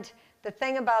 And the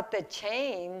thing about the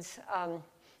chains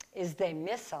is they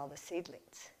miss all the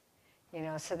seedlings. You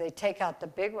know, so they take out the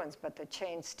big ones, but the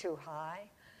chain's too high.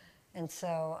 And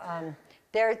so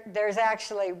there's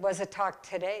actually was a talk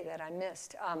today that I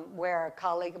missed where a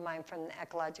colleague of mine from the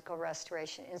Ecological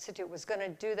Restoration Institute was going to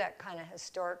do that kind of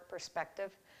historic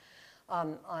perspective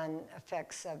on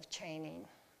effects of chaining.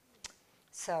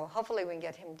 So hopefully we can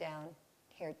get him down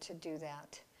here to do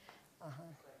that.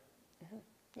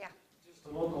 Yeah. Just a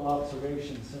local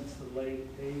observation, since the late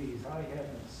 80s, I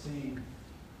haven't seen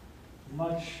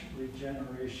much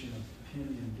regeneration of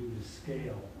pinyon due to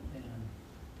scale. And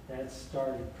that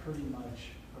started pretty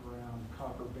much around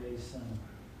Copper Basin,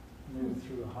 moved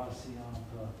through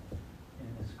Hacienda, and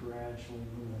is gradually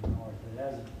moving north. It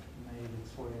hasn't made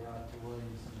its way out to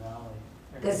Williamson Valley.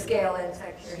 The scale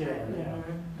insect. Scale, yeah.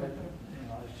 But, you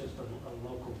know, it's just a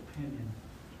local pinyon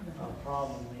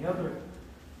problem. The other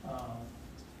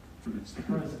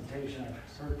presentation,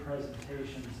 I've heard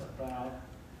presentations about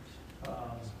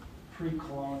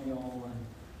pre-colonial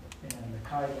and the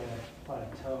Colorado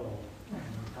Plateau. And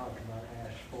we talked about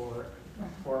Ash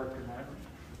Fork and that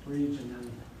region.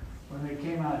 And when they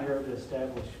came out here to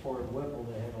establish Fort Whipple,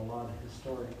 they had a lot of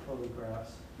historic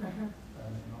photographs, you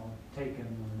know, taken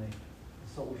when the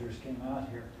soldiers came out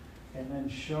here, and then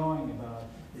showing about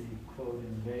the quote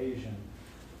invasion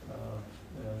of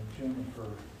juniper,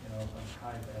 you know, on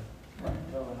Colorado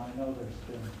Plateau. And I know there's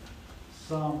been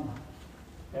some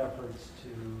efforts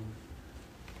to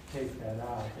take that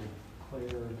out. They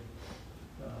cleared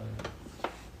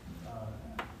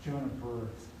juniper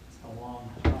along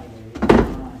Highway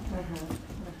 89.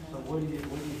 So what do you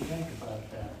think about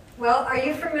that? Well, are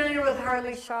you familiar with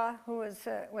Harley Shaw, who was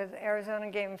with Arizona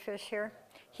Game and Fish here?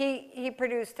 He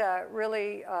produced a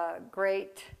really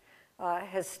great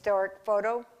historic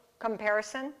photo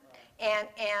comparison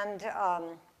and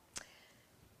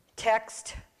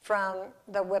text from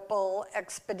the Whipple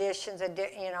expeditions,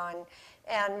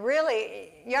 and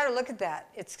really, you ought to look at that.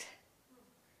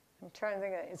 I'm trying to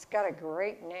think of it. It's got a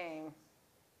great name.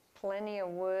 Plenty of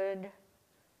wood,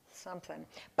 something.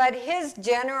 But his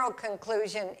general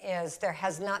conclusion is there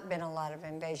has not been a lot of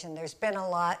invasion. There's been a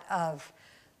lot of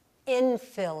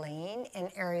infilling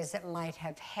in areas that might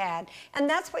have had, and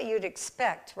that's what you'd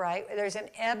expect, right? There's an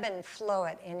ebb and flow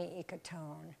at any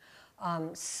ecotone.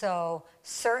 So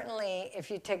certainly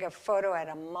if you take a photo at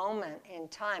a moment in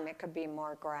time, it could be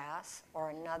more grass, or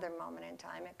another moment in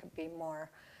time, it could be more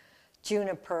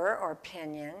juniper or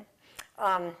pinyon.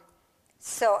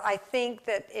 So I think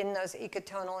that in those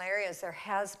ecotonal areas, there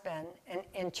has been an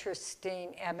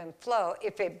interesting ebb and flow.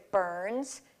 If it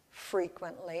burns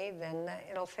frequently, then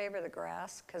it'll favor the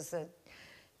grass, because the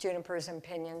junipers and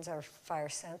pinyons are fire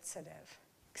sensitive,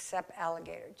 except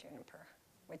alligator juniper,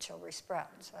 which will resprout,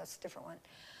 so that's a different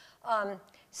one.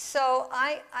 So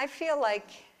I feel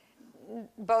like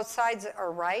both sides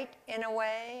are right in a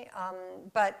way,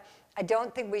 but I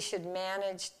don't think we should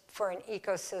manage for an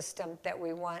ecosystem that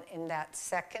we want in that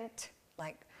second,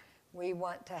 like we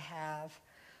want to have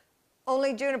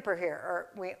only juniper here, or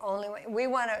we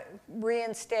want to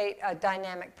reinstate a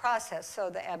dynamic process so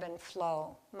the ebb and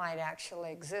flow might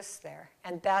actually exist there.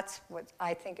 And that's what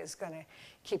I think is going to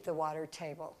keep the water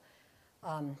table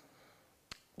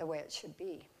the way it should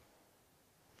be.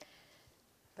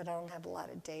 But I don't have a lot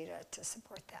of data to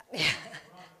support that.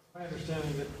 My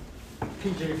understanding that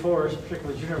PJ forests,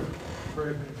 particularly juniper,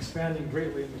 have been expanding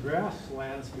greatly in the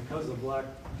grasslands because of lack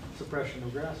suppression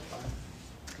of grass fire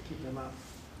to keep them out.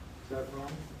 Is that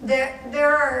wrong?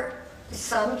 There are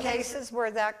some cases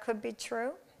where that could be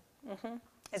true. Mm-hmm.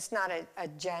 It's not a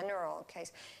general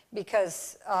case,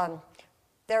 because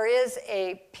there is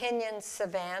a pinyon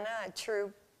savanna, a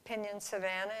true pinyon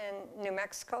savanna in New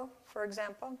Mexico, for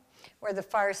example, where the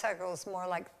fire cycle is more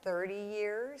like 30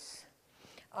 years.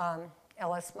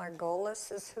 Ellis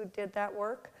Margolis is who did that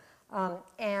work.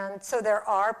 And so there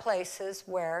are places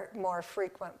where more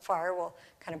frequent fire will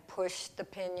kind of push the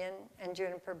pinyon and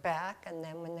juniper back, and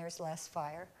then when there's less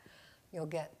fire, you'll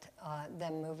get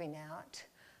them moving out.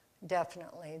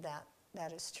 Definitely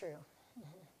that is true.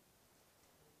 Mm-hmm.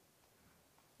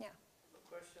 Yeah. A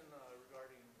question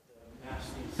regarding the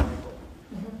nasty cycle.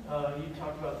 Mm-hmm. You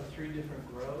talked about the 3 different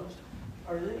grows.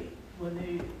 Are they, when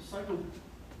the cycle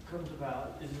comes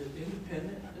about, is it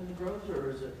independent in the groves,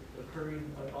 or is it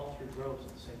occurring at all 3 groves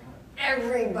at the same time?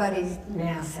 Everybody's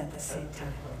mass at the same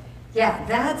time. Yeah,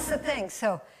 that's the thing.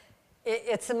 So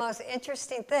it's the most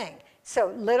interesting thing.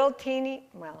 So little teeny,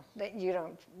 well, you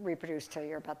don't reproduce till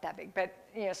you're about that big, but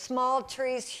small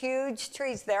trees, huge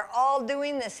trees, they're all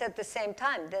doing this at the same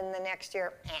time. Then the next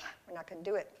year, we're not going to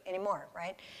do it anymore,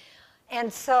 right?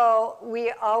 And so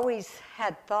we always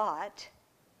had thought,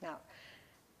 now,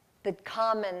 the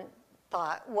common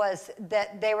thought was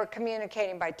that they were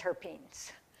communicating by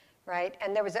terpenes, right?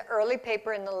 And there was an early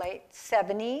paper in the late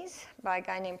 70s by a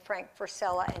guy named Frank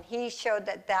Forsella, and he showed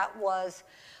that that was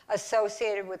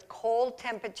associated with cold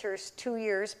temperatures 2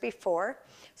 years before.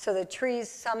 So the trees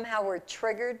somehow were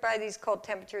triggered by these cold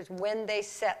temperatures when they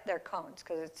set their cones,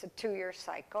 because it's a 2-year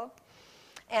cycle.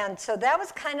 And so that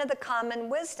was kind of the common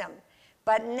wisdom.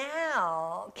 But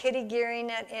now, Kitty Gearing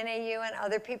at NAU and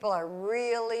other people are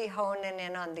really honing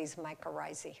in on these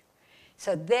mycorrhizae.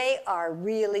 So they are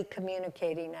really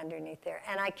communicating underneath there.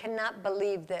 And I cannot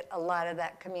believe that a lot of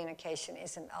that communication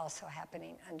isn't also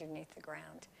happening underneath the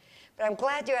ground. But I'm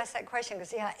glad you asked that question,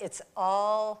 because, yeah, it's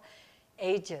all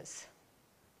ages.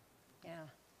 Yeah,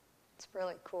 it's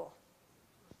really cool.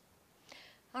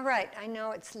 All right, I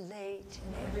know it's late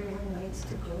and everyone needs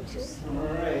to go to sleep. All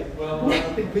right, well, I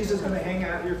think Lisa's going to hang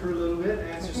out here for a little bit and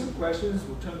answer some questions.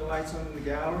 We'll turn the lights on in the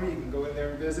gallery. You can go in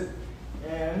there and visit.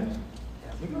 And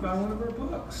you can buy one of her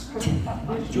books.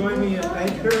 Join me in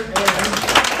thanking her.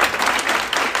 And